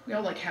fun. We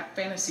all like have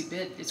fantasy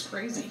bid. It's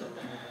crazy.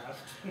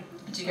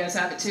 Do you guys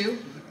have it too?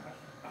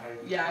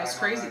 Yeah, it's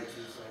crazy.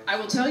 I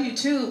will tell you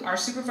too, our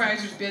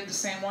supervisors bid the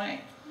same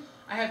way.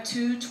 I have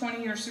 2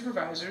 20-year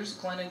supervisors,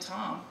 Glenn and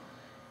Tom,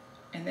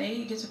 and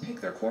they get to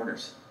pick their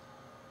quarters.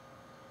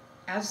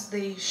 As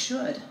they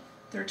should.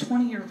 They're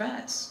 20-year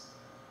vets.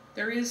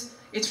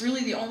 It's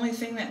really the only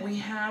thing that we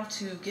have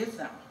to give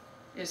them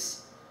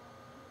is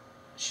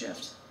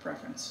shift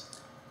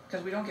preference.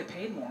 because we don't get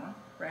paid more,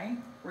 right?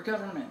 We're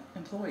government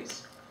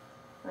employees.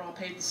 We're all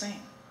paid the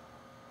same,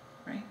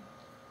 right?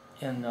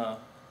 In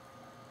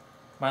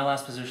my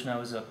last position, I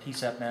was a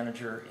PSAP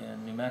manager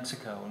in New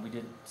Mexico, and we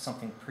did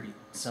something pretty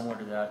similar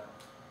to that.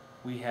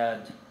 We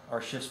had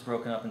our shifts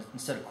broken up, and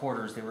instead of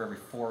quarters, they were every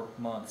 4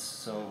 months,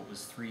 so it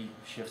was 3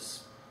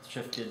 shift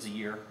bids a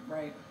year.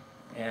 Right.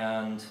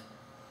 And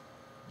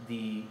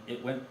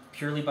it went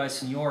purely by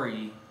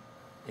seniority,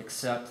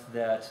 except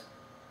that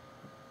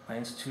I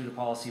instituted a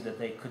policy that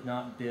they could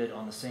not bid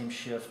on the same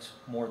shift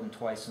more than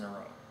twice in a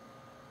row.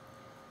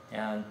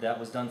 And that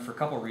was done for a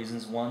couple of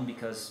reasons. One,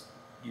 because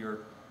your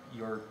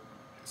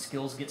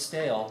skills get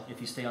stale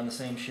if you stay on the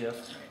same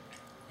shift.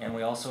 And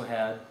we also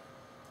had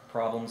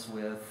problems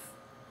with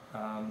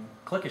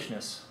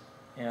cliquishness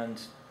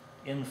and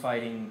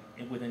infighting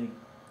within,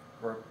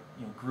 or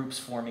groups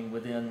forming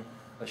within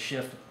a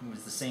shift. It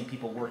was the same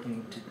people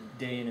working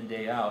day in and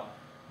day out.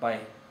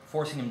 By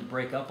forcing them to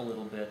break up a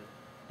little bit,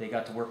 they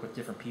got to work with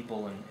different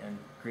people and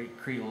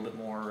create a little bit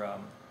more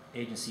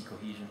agency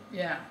cohesion.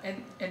 Yeah,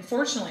 and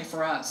fortunately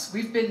for us,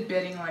 we've been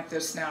bidding like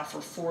this now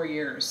for 4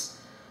 years.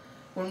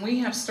 When we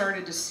have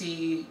started to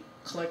see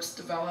cliques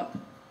develop,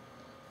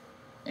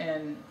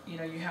 and you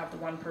have the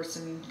one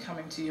person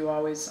coming to you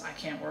always, I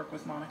can't work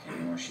with Monica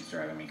anymore, she's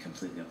driving me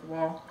completely up the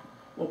wall.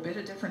 Well, bid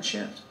a different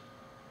shift.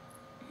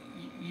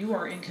 You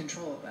are in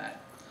control of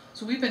that.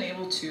 So we've been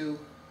able to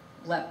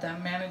let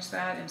them manage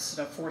that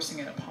instead of forcing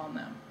it upon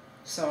them.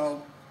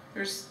 So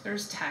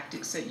there's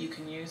tactics that you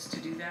can use to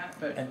do that,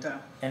 but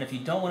and if you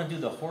don't want to do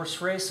the horse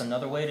race,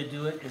 another way to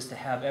do it is to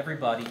have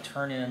everybody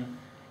turn in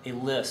a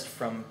list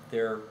from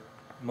their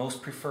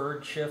most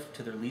preferred shift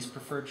to their least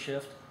preferred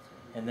shift,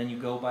 and then you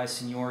go by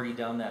seniority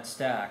down that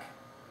stack.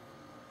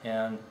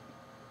 And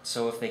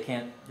so if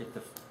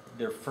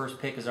their first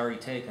pick is already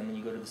taken, then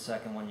you go to the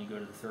second one, you go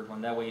to the third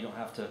one. That way you don't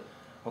have to,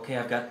 okay,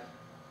 I've got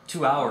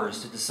 2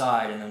 hours to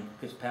decide, and then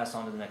it's passed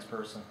on to the next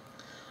person.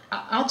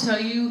 I'll tell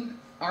you,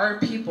 our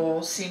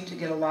people seem to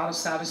get a lot of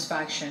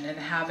satisfaction in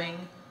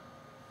having,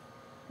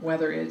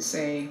 whether it's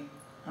a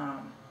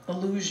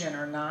illusion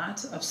or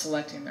not, of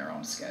selecting their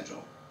own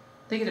schedule.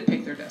 They get to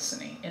pick their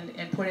destiny,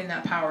 and putting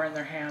that power in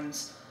their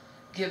hands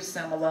gives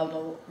them a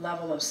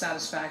level of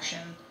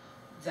satisfaction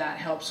that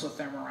helps with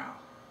their morale.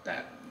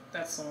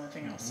 That's the only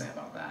thing I'll say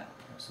about that.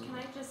 Absolutely.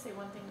 Can I just say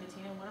one thing to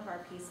Tina? One of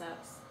our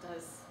PSAPs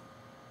does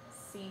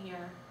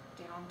senior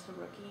down to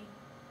rookie,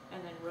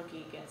 and then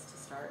rookie gets to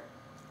start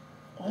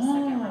the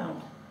second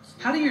round.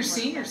 How do your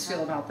seniors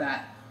feel about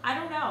that? I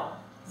don't know.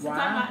 Since Wow.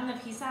 I'm not in the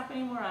PSAP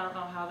anymore, I don't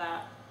know how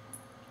that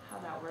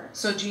works.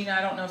 So Gina,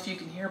 I don't know if you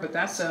can hear, but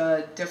that's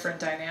a different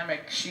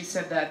dynamic. She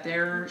said that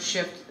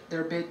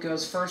their bid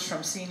goes first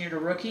from senior to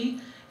rookie,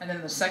 and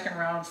then the second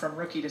round from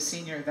rookie to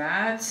senior.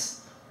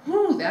 That's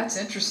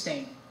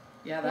interesting.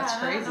 Yeah, that's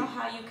crazy. I don't know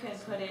how you can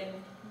put in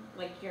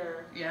like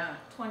your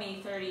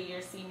 20,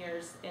 30-year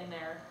seniors in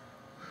there.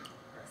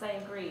 Because I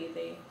agree,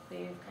 they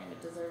kind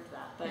of deserve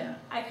that. But Yeah.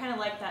 I kind of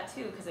like that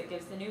too, because it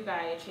gives the new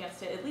guy a chance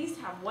to at least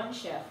have one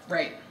shift.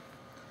 Right.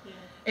 Yeah.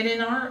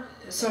 And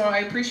so I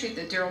appreciate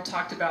that Daryl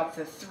talked about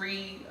the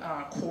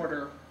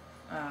 3-quarter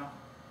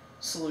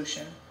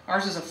solution.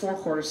 Ours is a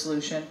 4-quarter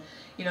solution.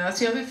 That's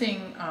the other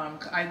thing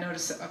I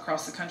noticed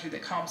across the country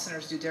that comm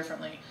centers do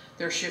differently.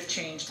 Their shift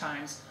change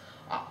times.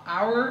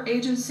 Our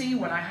agency,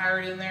 when I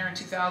hired in there in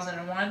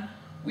 2001,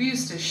 we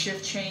used to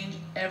shift change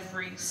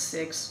every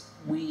 6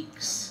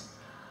 weeks.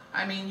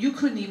 I mean, you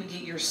couldn't even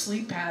get your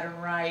sleep pattern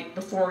right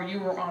before you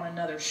were on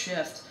another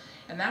shift.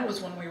 And that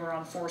was when we were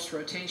on forced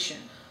rotation.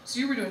 So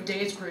you were doing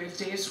days graves,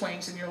 days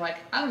swings, and you're like,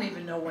 I don't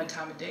even know what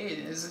time of day it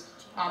is.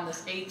 On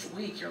this 8th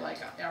week, you're like,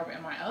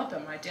 am I up?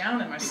 Am I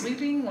down? Am I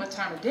sleeping? What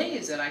time of day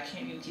is it? I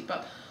can't even keep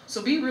up.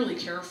 So be really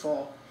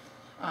careful.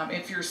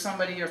 If you're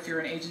somebody, or if you're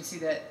an agency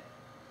that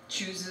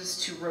chooses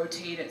to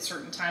rotate at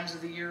certain times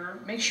of the year,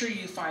 make sure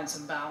you find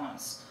some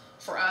balance.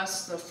 For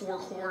us, the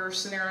 4-quarter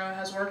scenario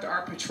has worked.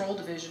 Our patrol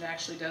division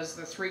actually does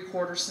the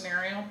 3-quarter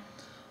scenario.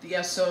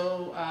 The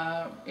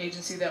SO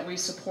agency that we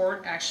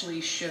support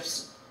actually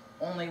shifts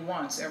only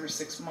once every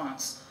 6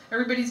 months.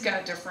 Everybody's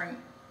got different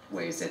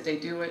ways that they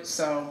do it,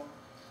 so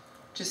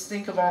just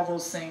think of all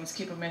those things,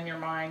 keep them in your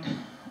mind.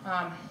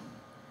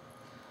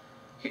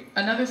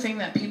 Another thing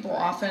that people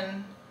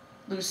often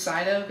lose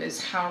sight of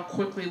is how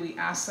quickly we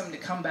ask them to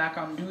come back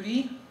on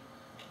duty.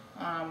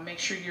 Make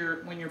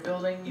sure when you're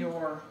building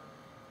your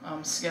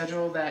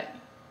schedule, that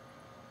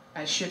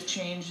as shift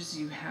changes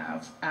you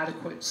have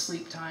adequate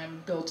sleep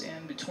time built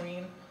in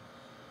between.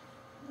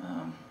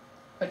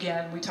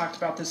 Again, we talked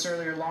about this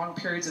earlier, long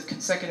periods of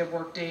consecutive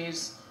work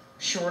days,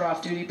 short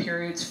off-duty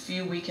periods,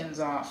 few weekends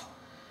off.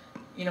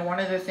 One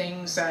of the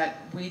things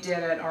that we did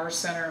at our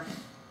center,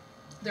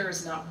 there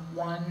is not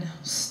one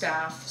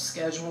staff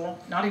schedule,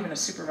 not even a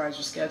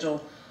supervisor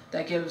schedule,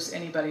 that gives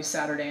anybody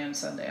Saturday and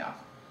Sunday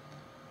off.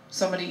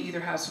 Somebody either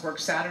has to work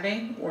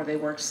Saturday or they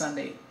work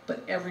Sunday,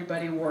 but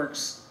everybody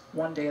works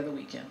one day of the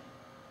weekend.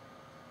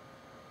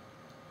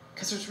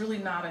 Because there's really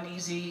not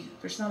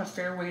there's not a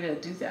fair way to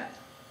do that.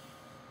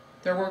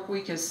 Their work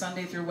week is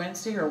Sunday through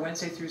Wednesday or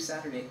Wednesday through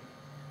Saturday.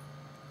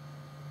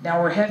 Now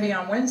we're heavy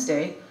on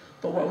Wednesday,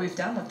 but what we've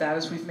done with that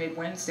is we've made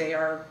Wednesday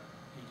our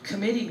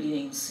committee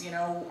meetings. You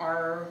know,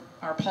 our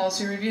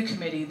policy review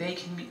committee, they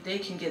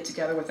can get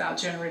together without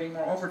generating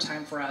more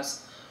overtime for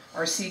us.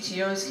 Our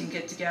CTOs can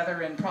get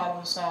together and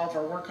problem solve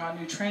or work on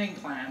new training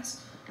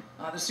plans.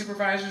 The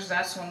supervisors,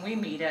 that's when we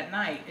meet at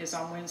night, is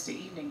on Wednesday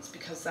evenings,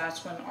 because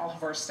that's when all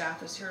of our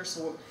staff is here.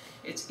 So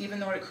it's, even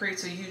though it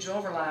creates a huge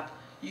overlap,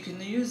 you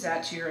can use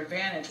that to your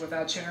advantage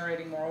without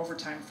generating more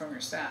overtime from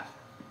your staff.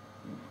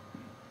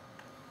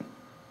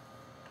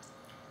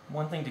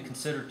 One thing to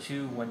consider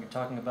too when you're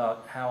talking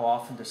about how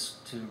often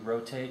to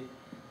rotate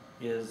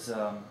is you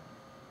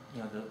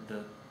know,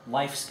 the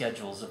life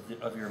schedules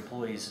of your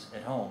employees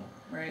at home.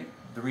 Right.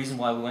 The reason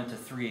why we went to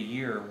 3 a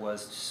year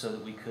was so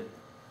that we could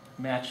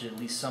match it at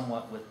least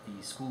somewhat with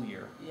the school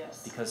year.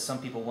 Yes. Because some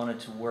people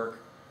wanted to work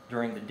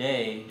during the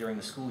day during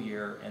the school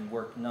year and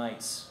work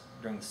nights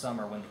during the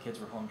summer when the kids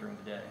were home during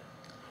the day.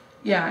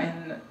 Yeah,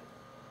 and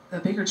the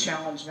bigger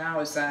challenge now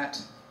is that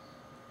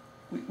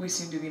we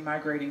seem to be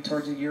migrating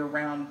towards a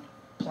year-round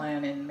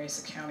plan in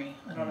Mesa County.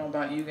 I don't know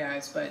about you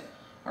guys, but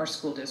our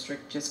school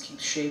district just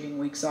keeps shaving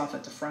weeks off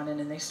at the front end,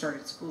 and they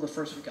started school the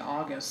first week of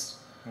August.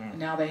 And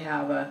now they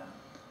have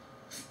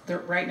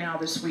right now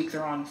this week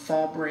they're on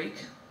fall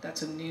break.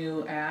 That's a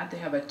new ad. They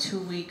have a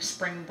 2-week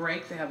spring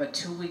break. They have a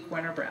 2-week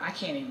winter break. I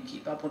can't even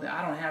keep up with it.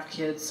 I don't have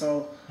kids,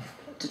 so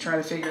to try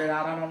to figure it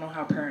out, I don't know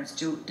how parents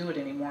do it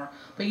anymore.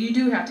 But you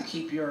do have to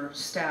keep your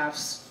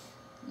staff's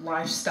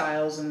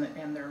lifestyles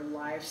and their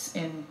lives,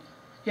 and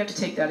you have to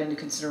take that into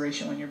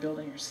consideration when you're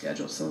building your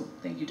schedule. So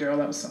thank you, Daryl.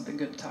 That was something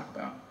good to talk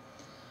about.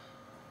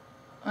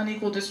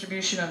 Unequal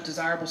distribution of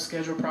desirable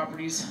schedule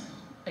properties.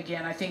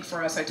 Again, I think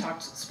for us, I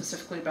talked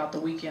specifically about the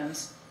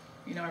weekends.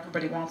 You know,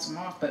 everybody wants them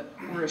off, but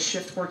we're a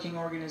shift working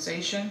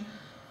organization.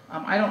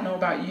 I don't know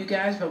about you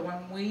guys, but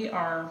when we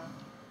are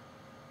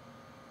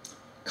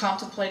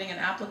contemplating an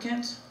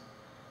applicant,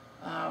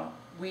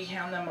 we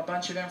hand them a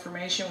bunch of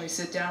information. We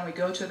sit down, we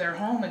go to their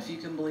home, if you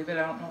can believe it.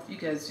 I don't know if you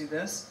guys do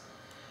this.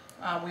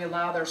 We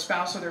allow their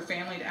spouse or their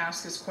family to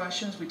ask us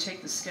questions. We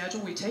take the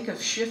schedule, we take a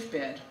shift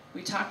bid.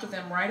 We talk to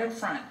them right up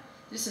front.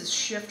 This is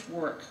shift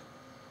work.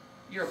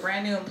 You're a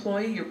brand new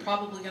employee, you're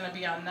probably going to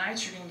be on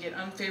nights, you're going to get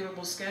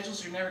unfavorable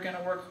schedules, you're never going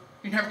to work,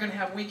 you're never going to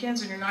have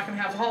weekends, and you're not going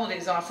to have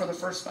holidays off for the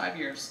first 5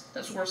 years.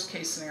 That's worst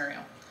case scenario.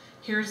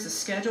 Here's the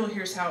schedule,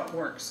 here's how it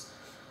works.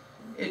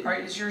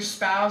 Is your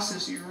spouse,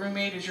 is your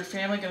roommate, is your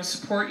family going to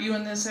support you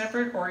in this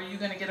effort, or are you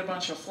going to get a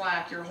bunch of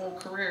flack your whole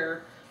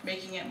career,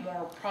 making it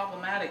more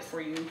problematic for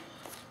you,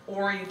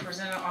 or you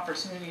present an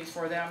opportunity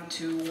for them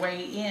to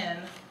weigh in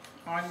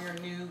on your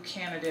new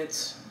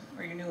candidates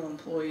or your new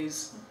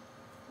employees'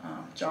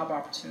 job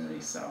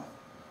opportunities. So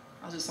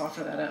I'll just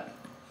offer that up.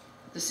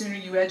 The sooner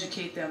you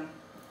educate them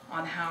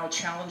on how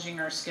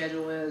challenging our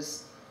schedule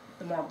is,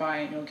 the more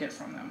buy-in you'll get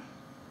from them.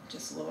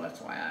 Just a little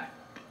FYI.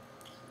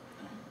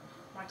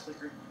 My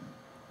clicker.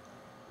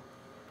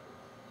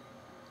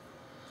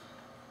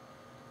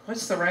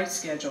 What's the right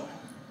schedule?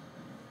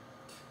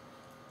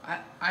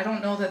 I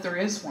don't know that there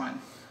is one.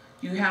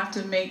 You have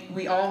to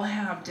we all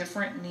have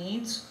different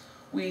needs.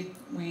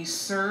 We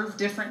serve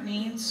different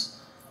needs.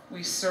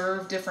 We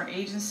serve different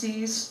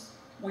agencies.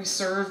 We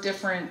serve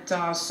different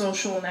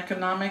social and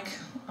economic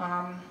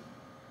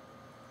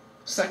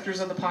sectors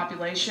of the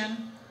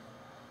population.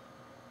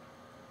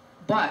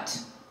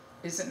 But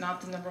is it not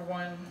the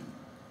 #1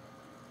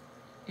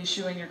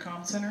 issue in your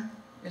comm center?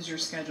 Is your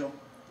schedule.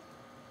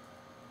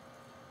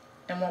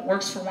 And what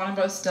works for one of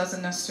us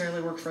doesn't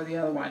necessarily work for the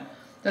other one.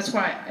 That's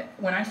why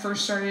when I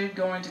first started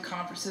going to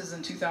conferences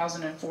in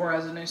 2004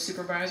 as a new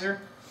supervisor,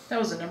 that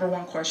was the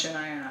 #1 question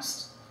I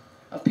asked.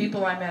 Of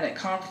people I met at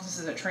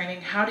conferences, at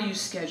training, how do you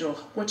schedule?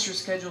 What's your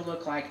schedule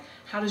look like?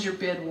 How does your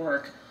bid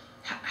work?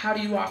 How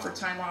do you offer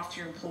time off to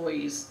your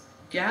employees?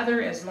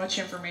 Gather as much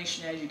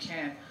information as you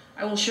can.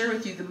 I will share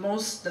with you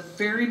the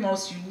very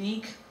most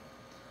unique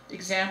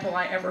example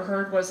I ever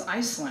heard was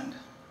Iceland.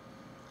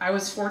 I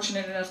was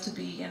fortunate enough to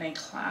be in a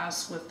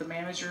class with the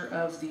manager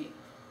of the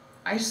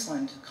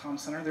Iceland comm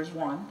center. There's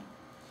one.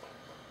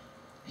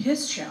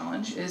 His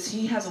challenge is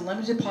he has a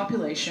limited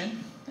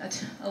population,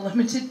 a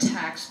limited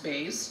tax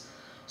base,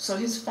 so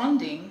his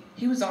funding,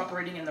 he was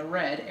operating in the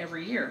red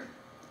every year.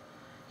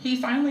 He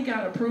finally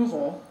got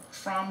approval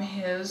from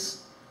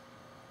his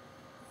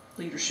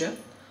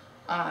leadership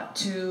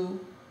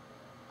to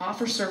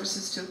offer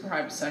services to the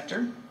private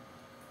sector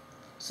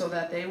so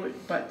that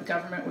but the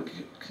government would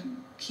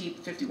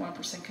keep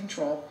 51%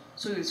 control.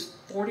 So he was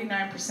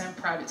 49%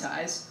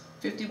 privatized,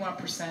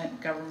 51%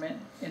 government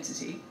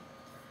entity.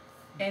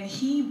 And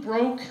he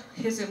broke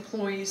his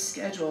employees'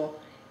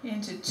 schedule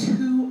into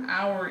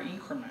 2-hour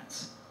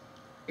increments.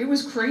 It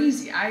was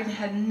crazy. I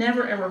had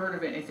never ever heard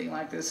of anything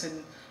like this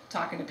in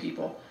talking to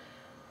people.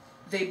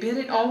 They bid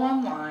it all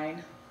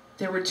online.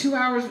 There were 2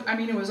 hours, I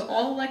mean, it was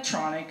all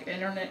electronic,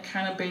 internet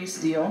kind of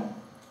based deal.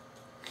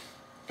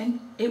 And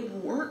it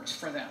worked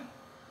for them.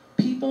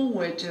 People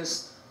would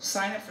just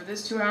sign up for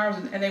this 2 hours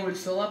and they would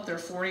fill up their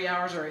 40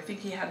 hours, or I think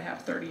he had to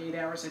have 38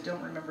 hours, I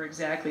don't remember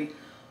exactly.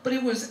 But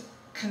it was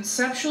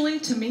conceptually,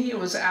 to me, it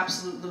was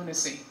absolute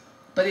lunacy,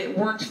 but it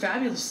worked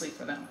fabulously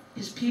for them.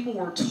 His people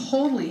were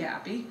totally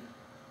happy,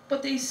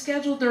 but they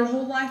scheduled their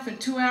whole life in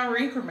 2-hour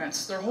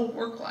increments, their whole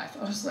work life.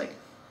 I was like,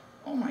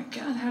 oh my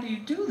God, how do you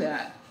do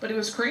that? But it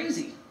was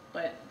crazy.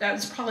 But that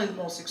was probably the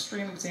most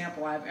extreme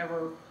example I've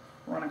ever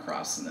run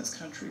across in this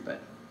country. But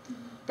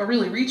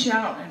really reach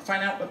out and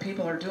find out what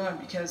people are doing,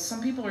 because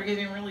some people are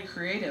getting really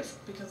creative,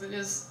 because it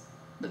is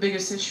the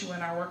biggest issue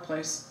in our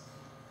workplace.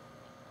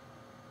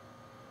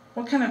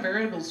 What kind of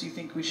variables do you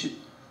think we should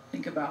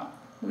think about?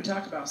 We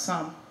talked about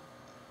some.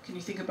 Can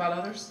you think about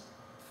others?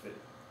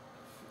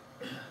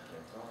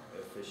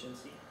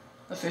 Efficiency.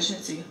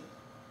 Efficiency.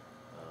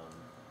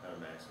 How to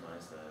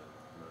maximize the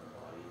amount of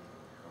bodies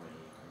and how many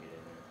you can get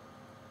in there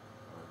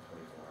on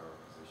 24-hour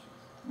positions.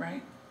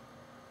 Right.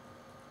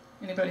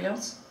 Anybody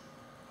else?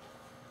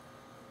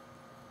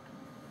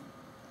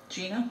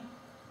 Gina?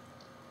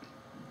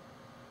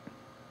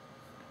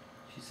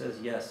 She says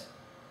yes.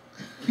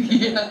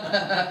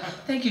 Yeah.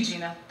 Thank you,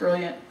 Gina.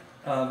 Brilliant.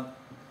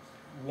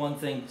 One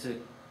thing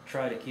to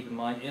try to keep in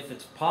mind, if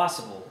it's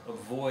possible,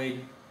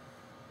 avoid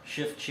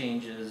shift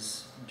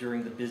changes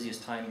during the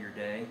busiest time of your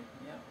day,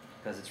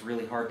 because it's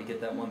really hard to get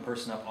that one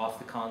person up off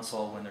the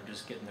console when they're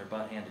just getting their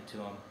butt handed to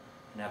them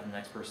and have the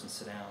next person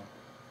sit down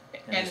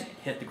and just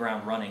hit the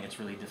ground running. It's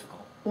really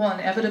difficult. Well,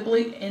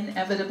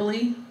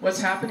 inevitably,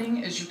 what's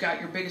happening is you've got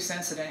your biggest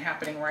incident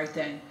happening right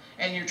then,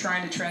 and you're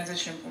trying to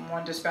transition from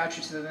one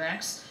dispatcher to the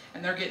next,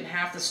 and they're getting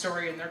half the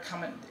story, and they're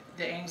coming.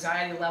 The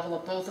anxiety level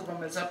of both of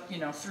them is up,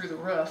 through the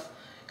roof,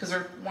 because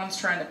one's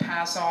trying to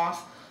pass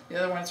off, the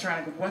other one's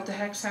trying to go, what the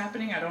heck's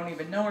happening? I don't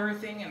even know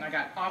everything, and I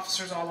got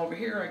officers all over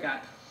here, I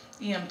got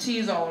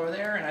EMTs all over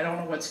there, and I don't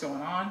know what's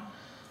going on.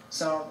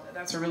 So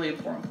that's a really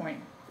important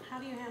point. How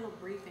do you handle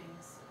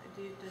briefings?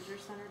 Does your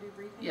center do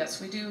briefings?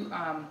 Yes, we do.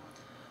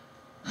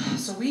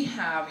 So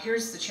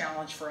here's the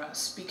challenge for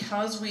us.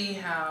 Because we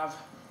have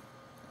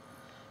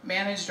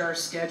managed our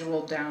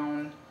schedule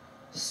down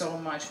so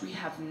much, we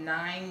have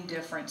 9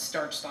 different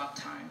start-stop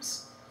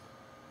times.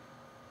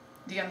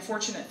 The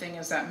unfortunate thing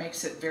is that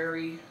makes it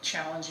very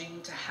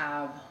challenging to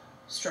have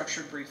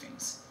structured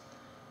briefings.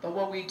 But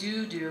what we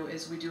do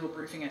is we do a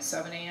briefing at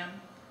 7 a.m.,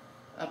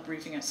 a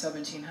briefing at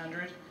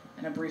 1700,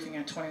 and a briefing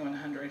at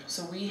 2100.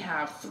 So we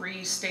have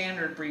 3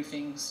 standard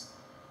briefings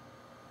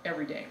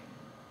every day.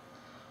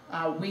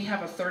 We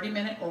have a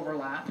 30-minute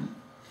overlap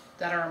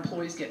that our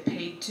employees get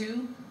paid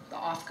to, the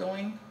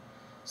off-going.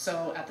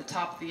 So at the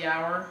top of the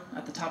hour,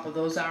 at the top of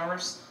those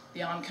hours,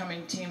 the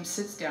oncoming team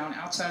sits down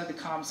outside of the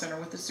comm center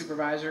with the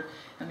supervisor,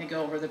 and they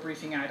go over the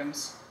briefing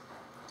items.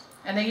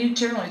 And they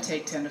generally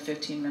take 10 to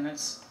 15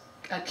 minutes.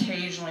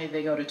 Occasionally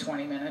they go to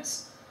 20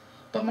 minutes.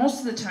 But most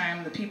of the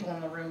time, the people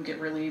in the room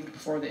get relieved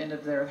before the end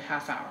of their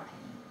half hour.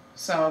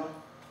 So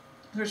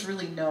there's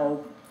really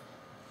no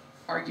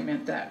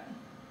argument that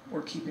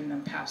we're keeping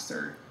them past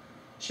their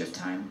shift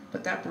time,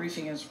 but that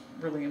briefing is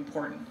really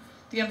important.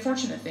 The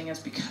unfortunate thing is,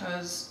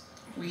 because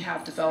we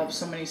have developed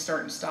so many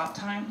start and stop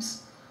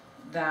times,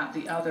 that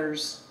the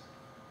others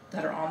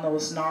that are on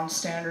those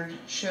non-standard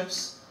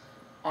shifts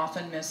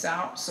often miss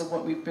out. So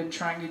what we've been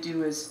trying to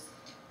do is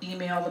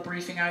email the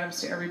briefing items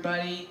to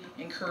everybody,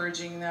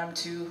 encouraging them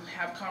to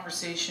have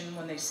conversation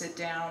when they sit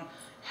down,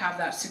 have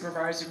that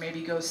supervisor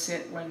maybe go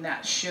sit when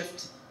that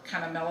shift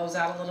kind of mellows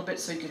out a little bit,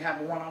 so you could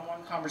have a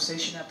one-on-one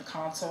conversation at the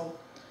console.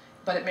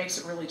 But it makes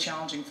it really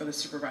challenging for the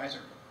supervisor.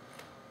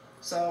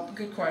 So,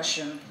 good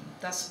question.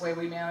 That's the way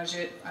we manage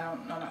it.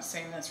 I'm not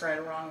saying that's right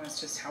or wrong, that's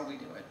just how we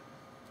do it.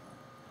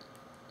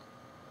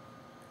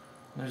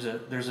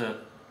 There's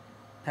a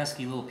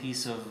pesky little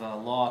piece of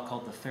law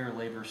called the Fair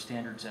Labor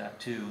Standards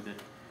Act too,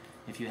 that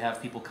if you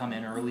have people come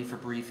in early for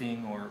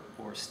briefing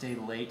or stay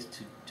late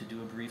to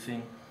do a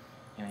briefing,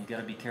 you got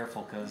to be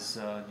careful, because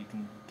you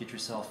can get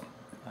yourself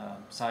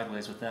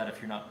sideways with that if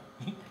you're not.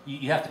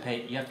 You have to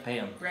pay them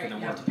Right, for their you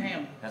work. have to pay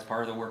them. That's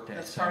part of the workday.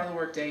 That's part of the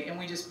workday, and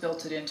we just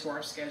built it into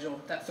our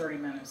schedule, that 30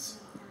 minutes.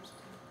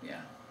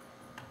 Yeah.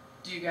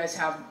 Do you guys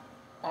have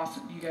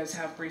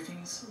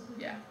briefings?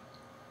 Yeah.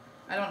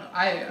 I don't know.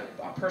 I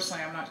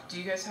personally, I'm not. Do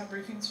you guys have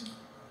briefings?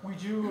 We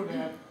do it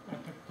at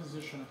the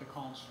position at the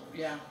console.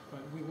 Yeah. But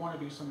we want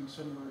to do something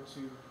similar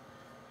to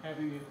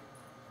having it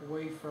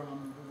away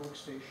from the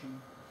workstation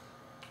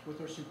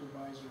with our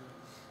supervisor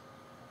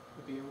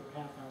with the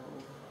half-hour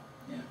overlap.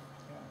 Yeah.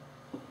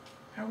 Yeah.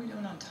 How are we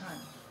doing on time?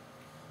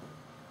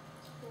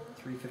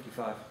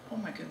 3:55. Oh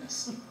my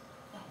goodness.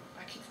 Oh,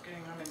 I keep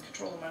forgetting I'm in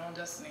control of my own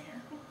destiny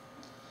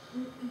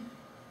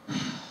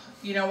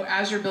here.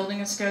 As you're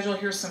building a schedule,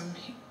 here's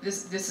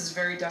this is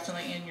very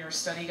definitely in your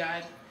study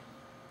guide.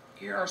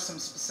 Here are some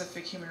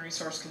specific human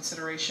resource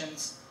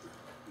considerations.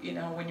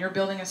 When you're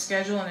building a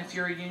schedule, and if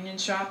you're a union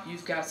shop,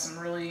 you've got some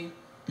really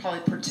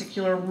probably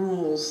particular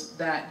rules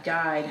that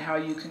guide how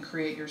you can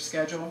create your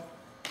schedule.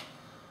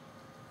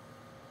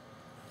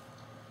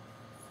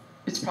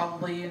 It's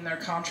probably in their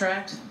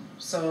contract,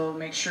 so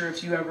make sure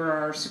if you ever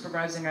are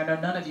supervising, I know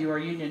none of you are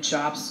union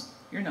shops.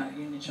 You're not a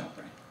union shop,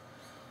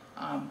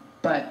 right?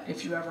 But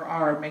if you ever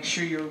are, make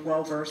sure you're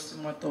well versed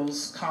in what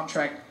those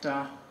contract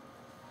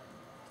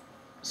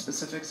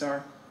specifics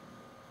are.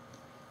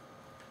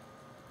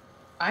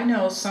 I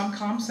know some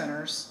comm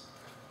centers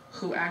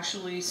who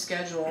actually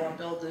schedule and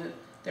build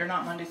they're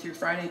not Monday through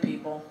Friday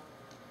people.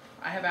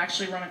 I have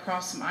actually run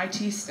across some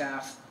IT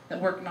staff that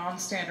work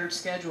non-standard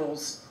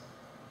schedules.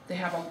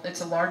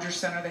 It's a larger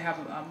center, they have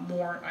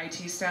more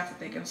IT staff that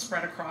they can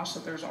spread across, so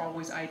there's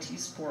always IT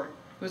support.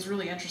 It was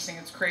really interesting,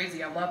 it's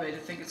crazy, I love it, I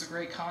think it's a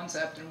great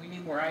concept and we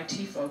need more IT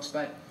folks,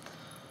 but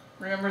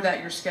remember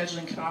that your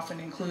scheduling can often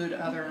include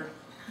other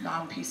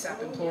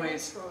non-PSAP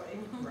employees.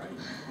 Right.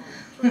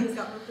 Troy's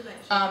got moved to night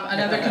shift.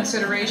 Another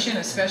consideration,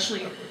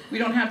 especially, we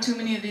don't have too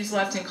many of these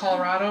left in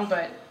Colorado,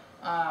 but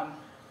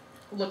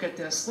look at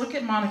this. Look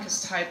at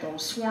Monica's typo,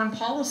 sworn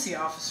policy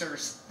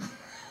officers.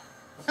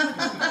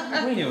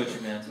 We knew what you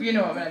meant. You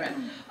know what I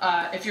meant.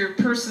 If your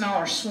personnel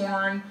are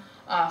sworn,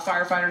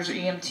 firefighters or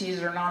EMTs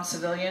that are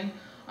non-civilian,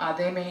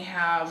 they may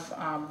have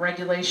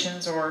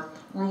regulations or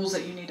rules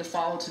that you need to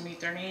follow to meet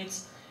their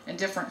needs. And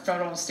different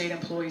federal and state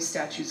employee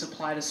statutes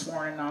apply to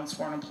sworn and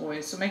non-sworn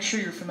employees. So make sure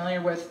you're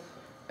familiar with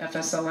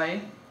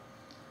FSLA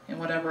and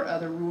whatever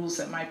other rules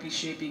that might be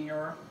shaping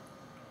your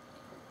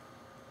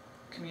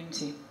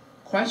community.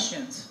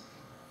 Questions?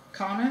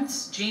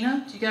 Comments?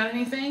 Gina, do you got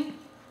anything?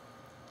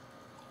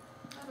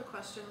 I have a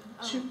question.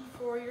 Sure.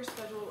 For your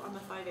schedule on the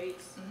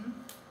 5/8s, Mm-hmm.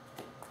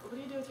 what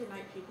do you do with your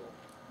night people?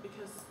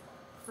 Because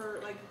for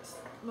like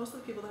most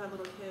of the people that have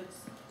little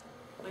kids,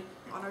 like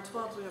on our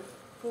 12s we have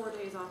 4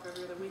 days off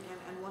every other weekend,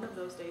 and one of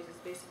those days is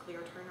basically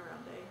our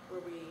turnaround day,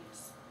 where we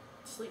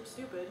sleep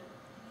stupid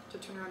to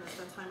turn around and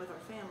spend time with our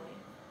family.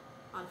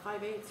 On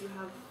 5/8s, you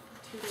have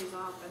 2 days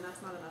off, and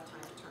that's not enough time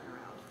to turn around.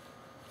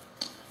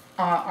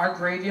 Our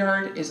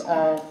graveyard is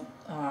all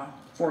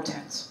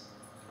 410s.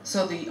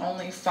 So the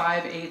only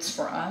 5/8s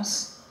for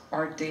us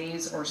are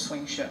days or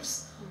swing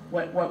shifts.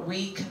 What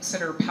we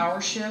consider power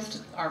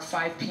shift, our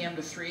 5 p.m.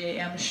 to 3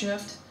 a.m.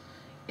 shift,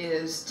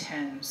 is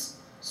 10s.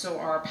 So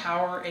our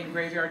power and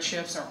graveyard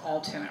shifts are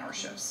all 10-hour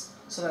shifts,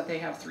 so that they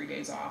have 3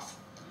 days off.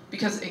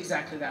 Because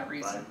exactly that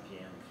reason. 5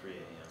 p.m. to 3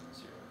 a.m.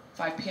 is your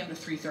 5 p.m. to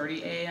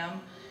 3:30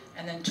 a.m.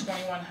 and then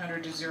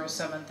 2100 to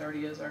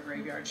 07:30 is our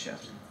graveyard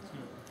shift.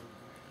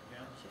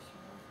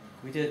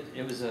 We did,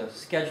 it was a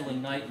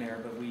scheduling nightmare,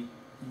 but we,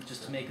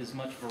 just to make as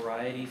much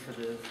variety for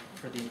the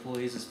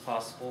employees as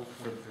possible,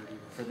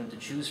 for them to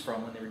choose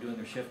from when they were doing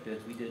their shift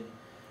bids, we did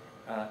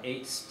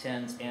 8s,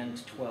 10s,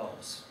 and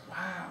 12s.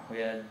 Wow. We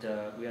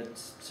had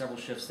several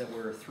shifts that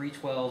were 3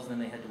 12s, then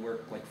they had to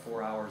work like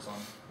 4 hours on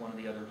one of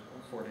the other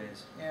 4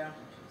 days. Yeah.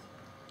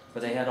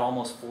 But they had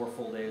almost 4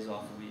 full days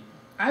off a week.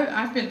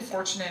 I've been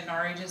fortunate in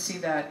our agency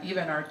that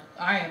even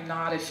I am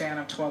not a fan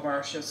of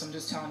 12-hour shifts. I'm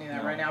just telling you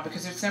that right now,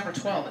 because it's never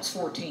 12, it's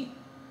 14.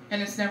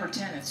 And it's never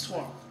 10, it's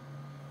 12.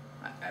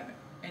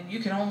 And you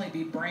can only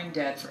be brain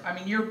dead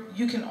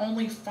you can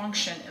only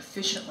function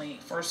efficiently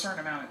for a certain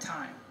amount of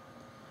time.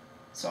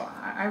 So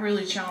I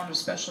really challenge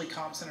especially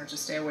comm centers to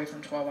stay away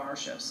from 12-hour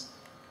shifts.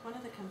 One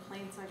of the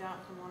complaints I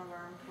got from one of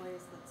our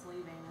employees that's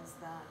leaving is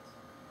that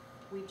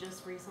we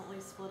just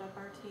recently split up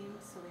our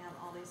teams, so we have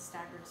all these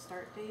staggered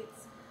start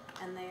dates,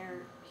 and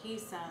he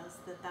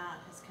says that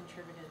has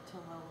contributed to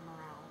low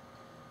morale,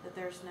 that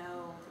there's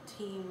no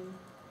team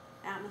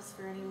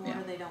atmosphere anymore.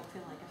 Yeah. They don't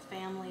feel like a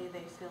family,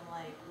 they feel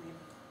like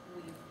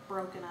we've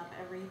broken up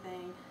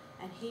everything,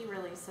 and he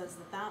really says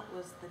that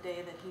was the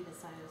day that he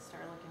decided to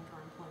start looking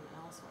for employment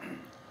elsewhere.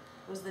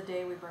 It was the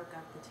day we broke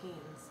up the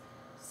teams.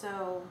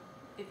 So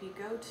if you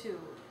go to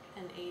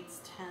an 8s,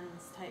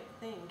 10s type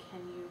thing,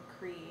 can you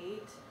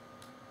create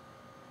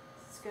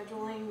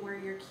scheduling where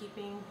you're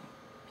keeping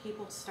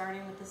people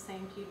starting with the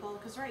same people?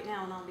 Because right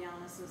now, and I'll be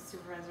honest, as a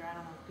supervisor, I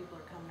don't know if people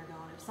are coming or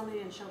going. If somebody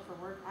didn't show up for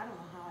work, I don't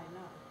know how I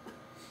know.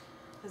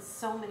 Because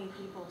so many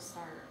people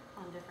start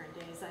on different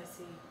days, I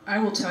see. I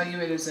will tell you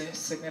it is a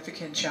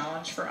significant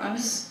challenge for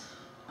us.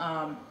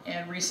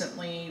 And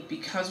recently,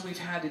 because we've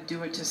had to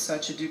do it to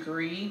such a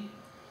degree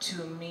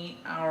to meet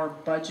our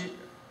budget,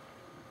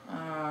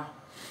 our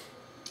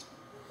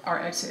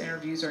exit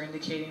interviews are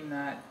indicating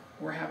that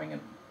we're having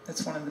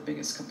that's one of the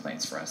biggest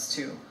complaints for us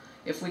too.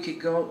 If we could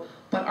go,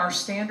 but our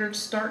standard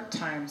start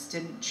times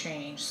didn't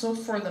change. So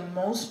for the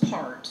most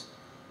part,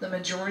 the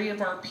majority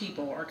of our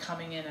people are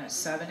coming in at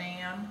 7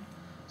 a.m.,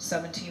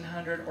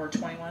 1700 or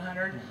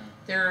 2100.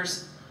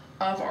 There's,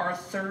 of our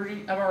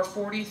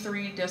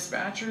 43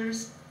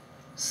 dispatchers,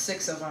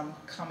 6 of them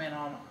come in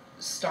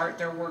start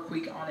their work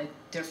week on a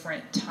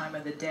different time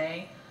of the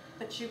day.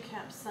 But you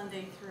kept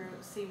Sunday through,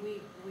 see,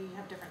 we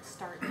have different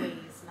start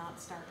days, not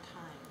start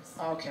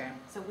times. Okay.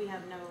 So we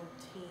have no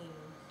team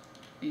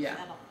Yeah.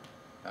 at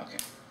all. Okay.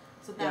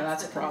 So Yeah,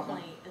 that's that's a the problem.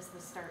 complaint, is the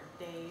start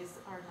days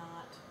are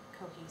not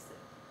cohesive.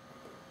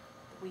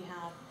 We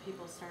have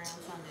people starting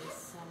on Sundays,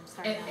 some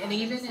starting on And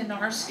Mondays, even some in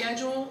our don't.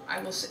 schedule,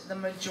 I will say the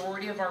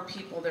majority of our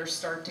people, their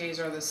start days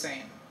are the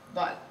same.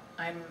 But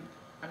I'm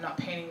not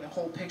painting the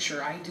whole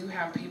picture. I do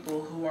have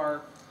people who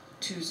are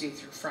Tuesday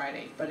through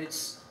Friday, but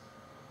it's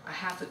a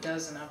half a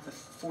dozen of the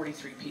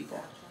 43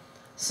 people.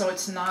 So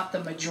it's not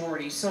the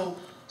majority. So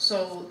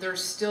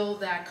there's still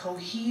that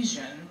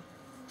cohesion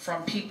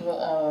from people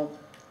all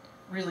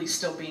really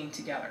still being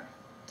together.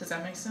 Does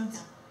that make sense?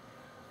 Yeah.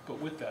 But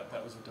with that,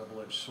 that was a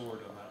double-edged sword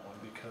on that one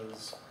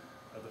because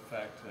of the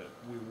fact that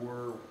we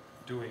were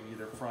doing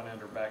either front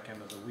end or back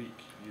end of the week.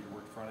 You either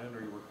worked front end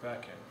or you worked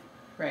back end.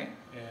 Right.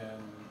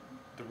 And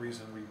the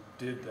reason we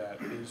did that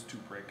is to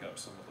break up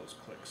some of those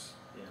cliques.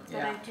 Yeah. But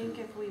Yeah. I think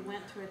if we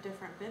went through a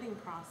different bidding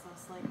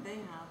process like they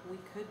have, we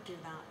could do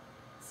that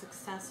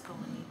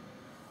successfully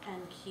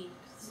and keep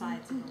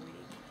sides of the week.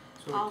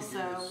 So we could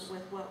Also, use-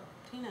 with what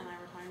Tina and I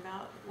were talking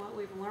about, what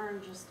we've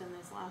learned just in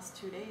these last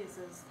 2 days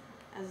is,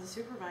 as a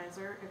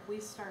supervisor, if we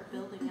start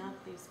building up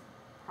these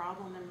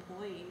problem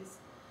employees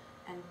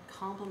and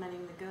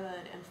complimenting the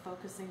good and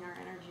focusing our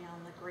energy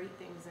on the great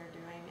things they're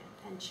doing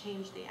and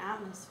change the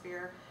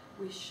atmosphere,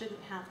 we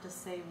shouldn't have to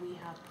say we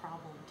have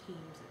problem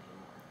teams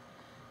anymore.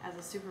 As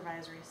a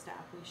supervisory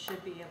staff, we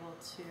should be able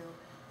to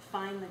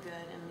find the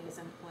good in these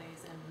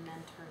employees and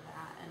mentor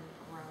that and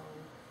grow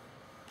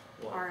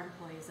Well, our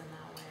employees in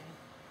that way.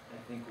 I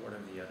think one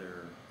of the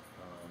other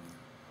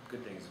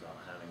good things about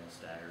having a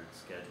staggered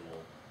schedule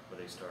where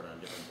they start on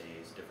different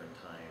days, different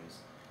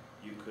times,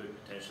 you could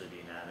potentially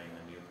be having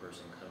a new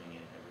person coming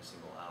in every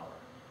single hour,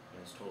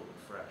 and it's totally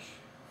fresh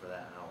for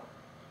that hour,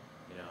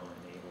 you know,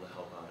 and able to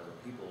help out other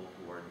people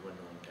who are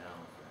dwindling down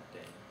for that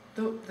day.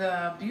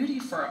 The beauty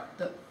for,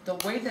 the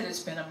way that it's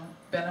been a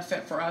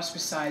benefit for us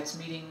besides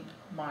meeting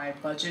my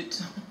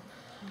budget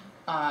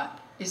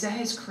is that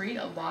has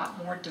created a lot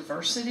more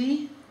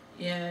diversity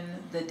in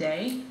the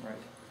day.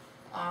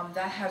 Right.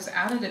 That has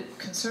added a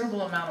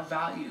considerable amount of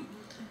value.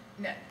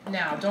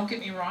 Now, don't get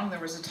me wrong, there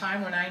was a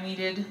time when I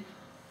needed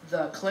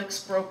the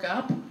cliques broke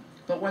up,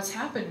 but what's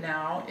happened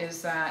now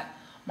is that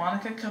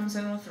Monica comes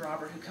in with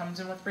Robert, who comes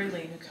in with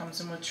Raylene, who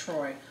comes in with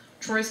Troy.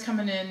 Troy's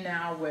coming in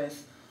now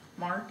with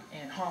Mark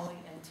and Holly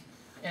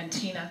and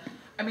Tina.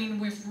 I mean,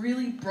 we've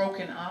really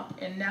broken up,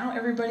 and now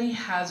everybody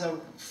has a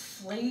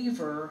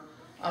flavor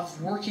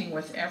of working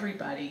with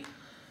everybody.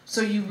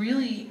 So you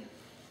really,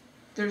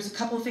 there's a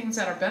couple of things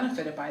that are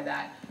benefited by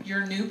that.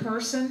 Your new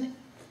person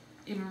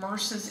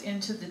immerses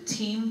into the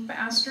team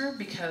faster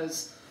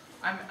because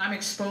I'm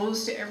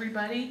exposed to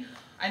everybody.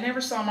 I never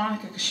saw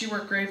Monica because she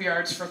worked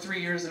graveyards for 3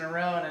 years in a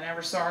row, and I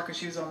never saw her because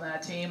she was on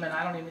that team, and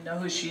I don't even know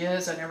who she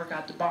is. I never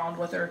got to bond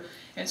with her.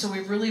 And so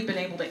we've really been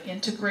able to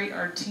integrate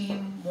our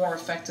team more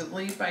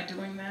effectively by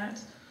doing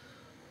that.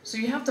 So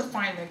you have to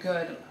find the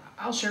good.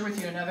 I'll share with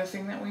you another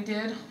thing that we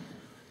did,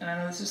 and I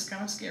know this is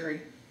kind of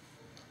scary.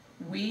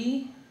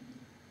 We,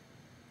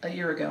 a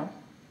year ago,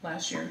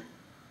 last year,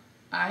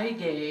 I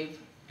gave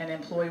an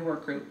employee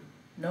work group,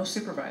 no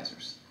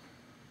supervisors.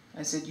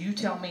 I said, you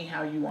tell me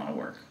how you want to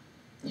work.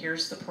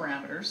 Here's the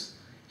parameters.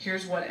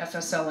 Here's what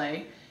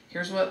FSLA.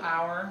 Here's what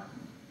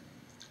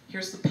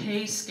here's the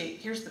pay scale.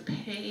 Here's the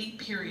pay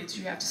periods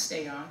you have to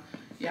stay on.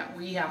 Yeah,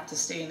 we have to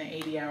stay in an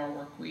 80-hour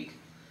work week.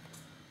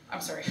 I'm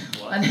sorry,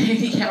 What? an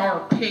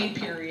 80-hour pay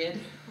period.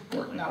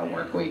 Not a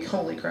work week.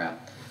 Holy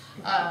crap.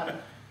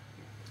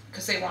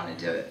 Because they wanted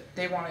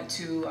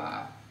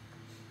to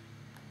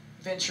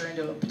venture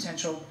into a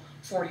potential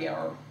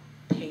 40-hour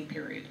pay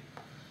period.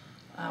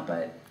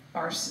 But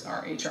our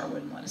HR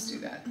wouldn't let us do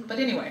that. But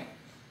anyway,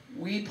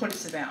 we put it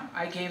to them.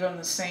 I gave them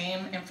the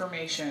same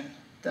information,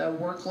 the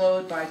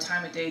workload by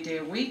time of day, day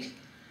of week.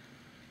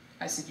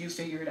 I said, you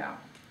figure it out.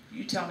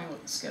 You tell me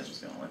what the schedule's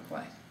going to look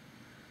like.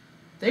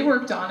 They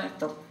worked on it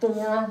for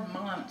 4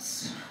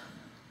 months.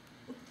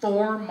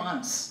 4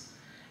 months.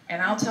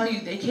 And I'll tell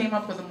you, they came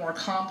up with a more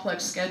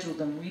complex schedule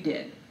than we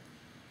did.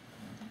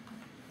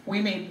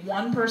 We made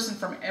one person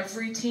from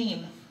every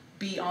team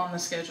be on the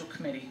schedule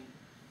committee.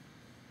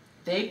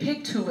 They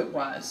picked who it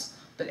was,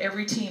 but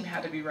every team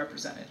had to be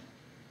represented.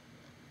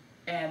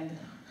 And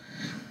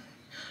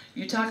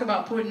you talk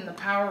about putting the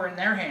power in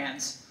their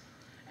hands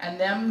and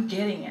them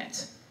getting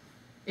it.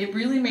 It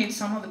really made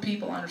some of the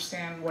people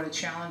understand what a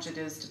challenge it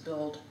is to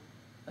build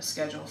a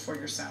schedule for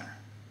your center.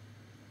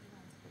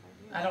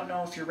 I don't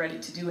know if you're ready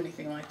to do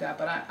anything like that,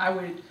 but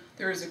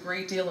there is a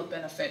great deal of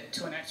benefit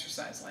to an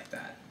exercise like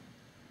that.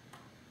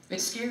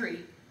 It's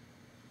scary,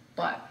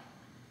 but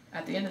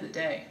at the end of the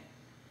day,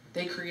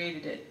 they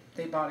created it,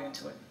 they bought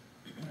into it.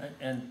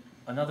 And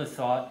another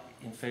thought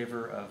in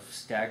favor of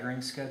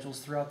staggering schedules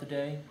throughout the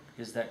day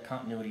is that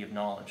continuity of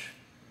knowledge.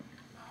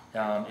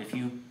 If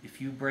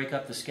you break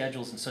up the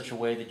schedules in such a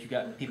way that you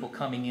got people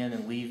coming in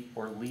and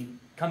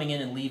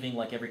leaving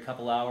like every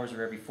couple hours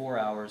or every 4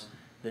 hours,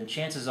 then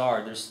chances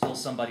are there's still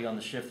somebody on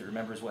the shift that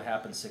remembers what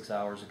happened 6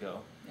 hours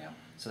ago. Yeah.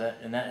 So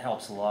that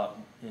helps a lot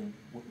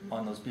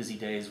on those busy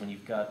days when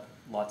you've got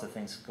lots of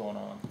things going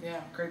on.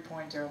 Yeah, great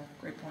point, Daryl.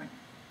 Great point.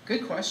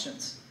 Good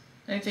questions.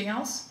 Anything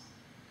else?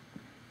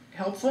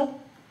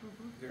 Helpful?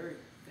 Very.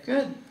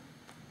 Good.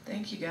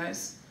 Thank you,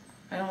 guys.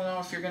 I don't know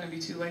if you're going to be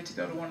too late to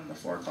go to one of the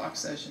 4 o'clock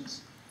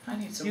sessions. I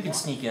need some You can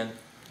water. sneak in.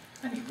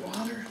 I need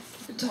water.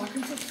 I've been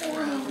talking for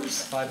 4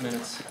 hours. 5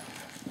 minutes.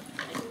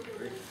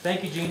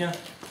 Thank you, Gina.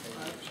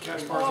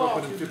 Cash bar's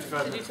open in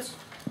 55 minutes.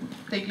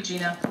 Thank you,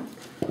 Gina.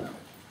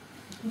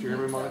 Do you hear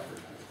me, Mike?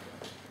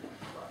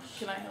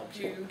 Can I help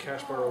you?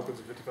 Cash bar opens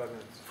in 55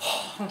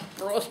 minutes.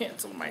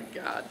 Brilliant. Oh my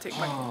God. Take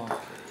my...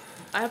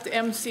 I have to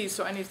MC,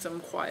 so I need some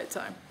quiet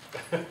time.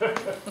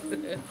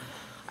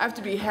 I have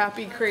to be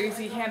happy,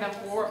 crazy, hand out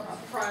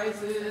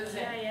prizes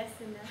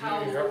and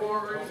house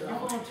awards.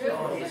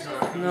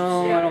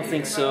 No, I don't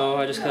think so.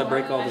 I just gotta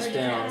break all this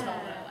down.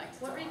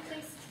 What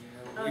replaced?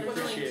 Oh, We there's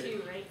only appreciate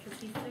it. two, right? Because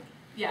he's sick.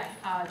 Yeah,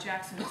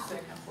 Jackson is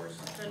sick,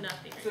 unfortunately. So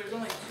nothing. So there's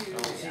only two.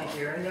 Is he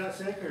Karen got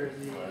sick or is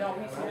he? No,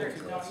 he's here.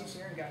 No, he's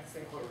here and got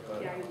sick.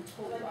 Yeah, he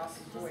totally lost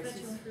his voice.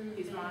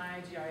 He's my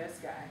GIS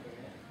guy.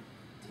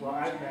 Well,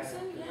 I've met Jackson,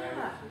 him.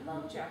 yeah,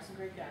 love Jackson,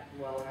 great guy.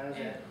 Well, when I was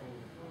at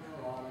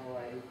Toronto,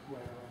 I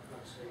went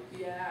on state.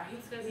 Yeah,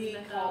 he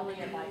called me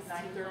at like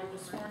 9:30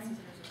 this morning.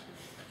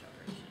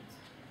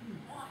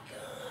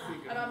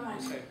 And I'm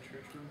like,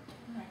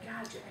 oh my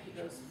God, Jack. He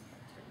goes,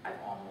 I've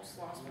almost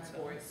lost my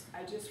voice.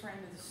 I just ran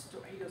to the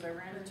store. He goes, I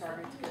ran to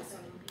Target to get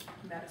some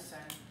medicine.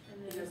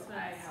 He goes,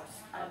 I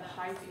have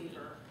high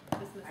fever.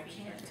 I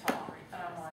can't talk. And I'm like,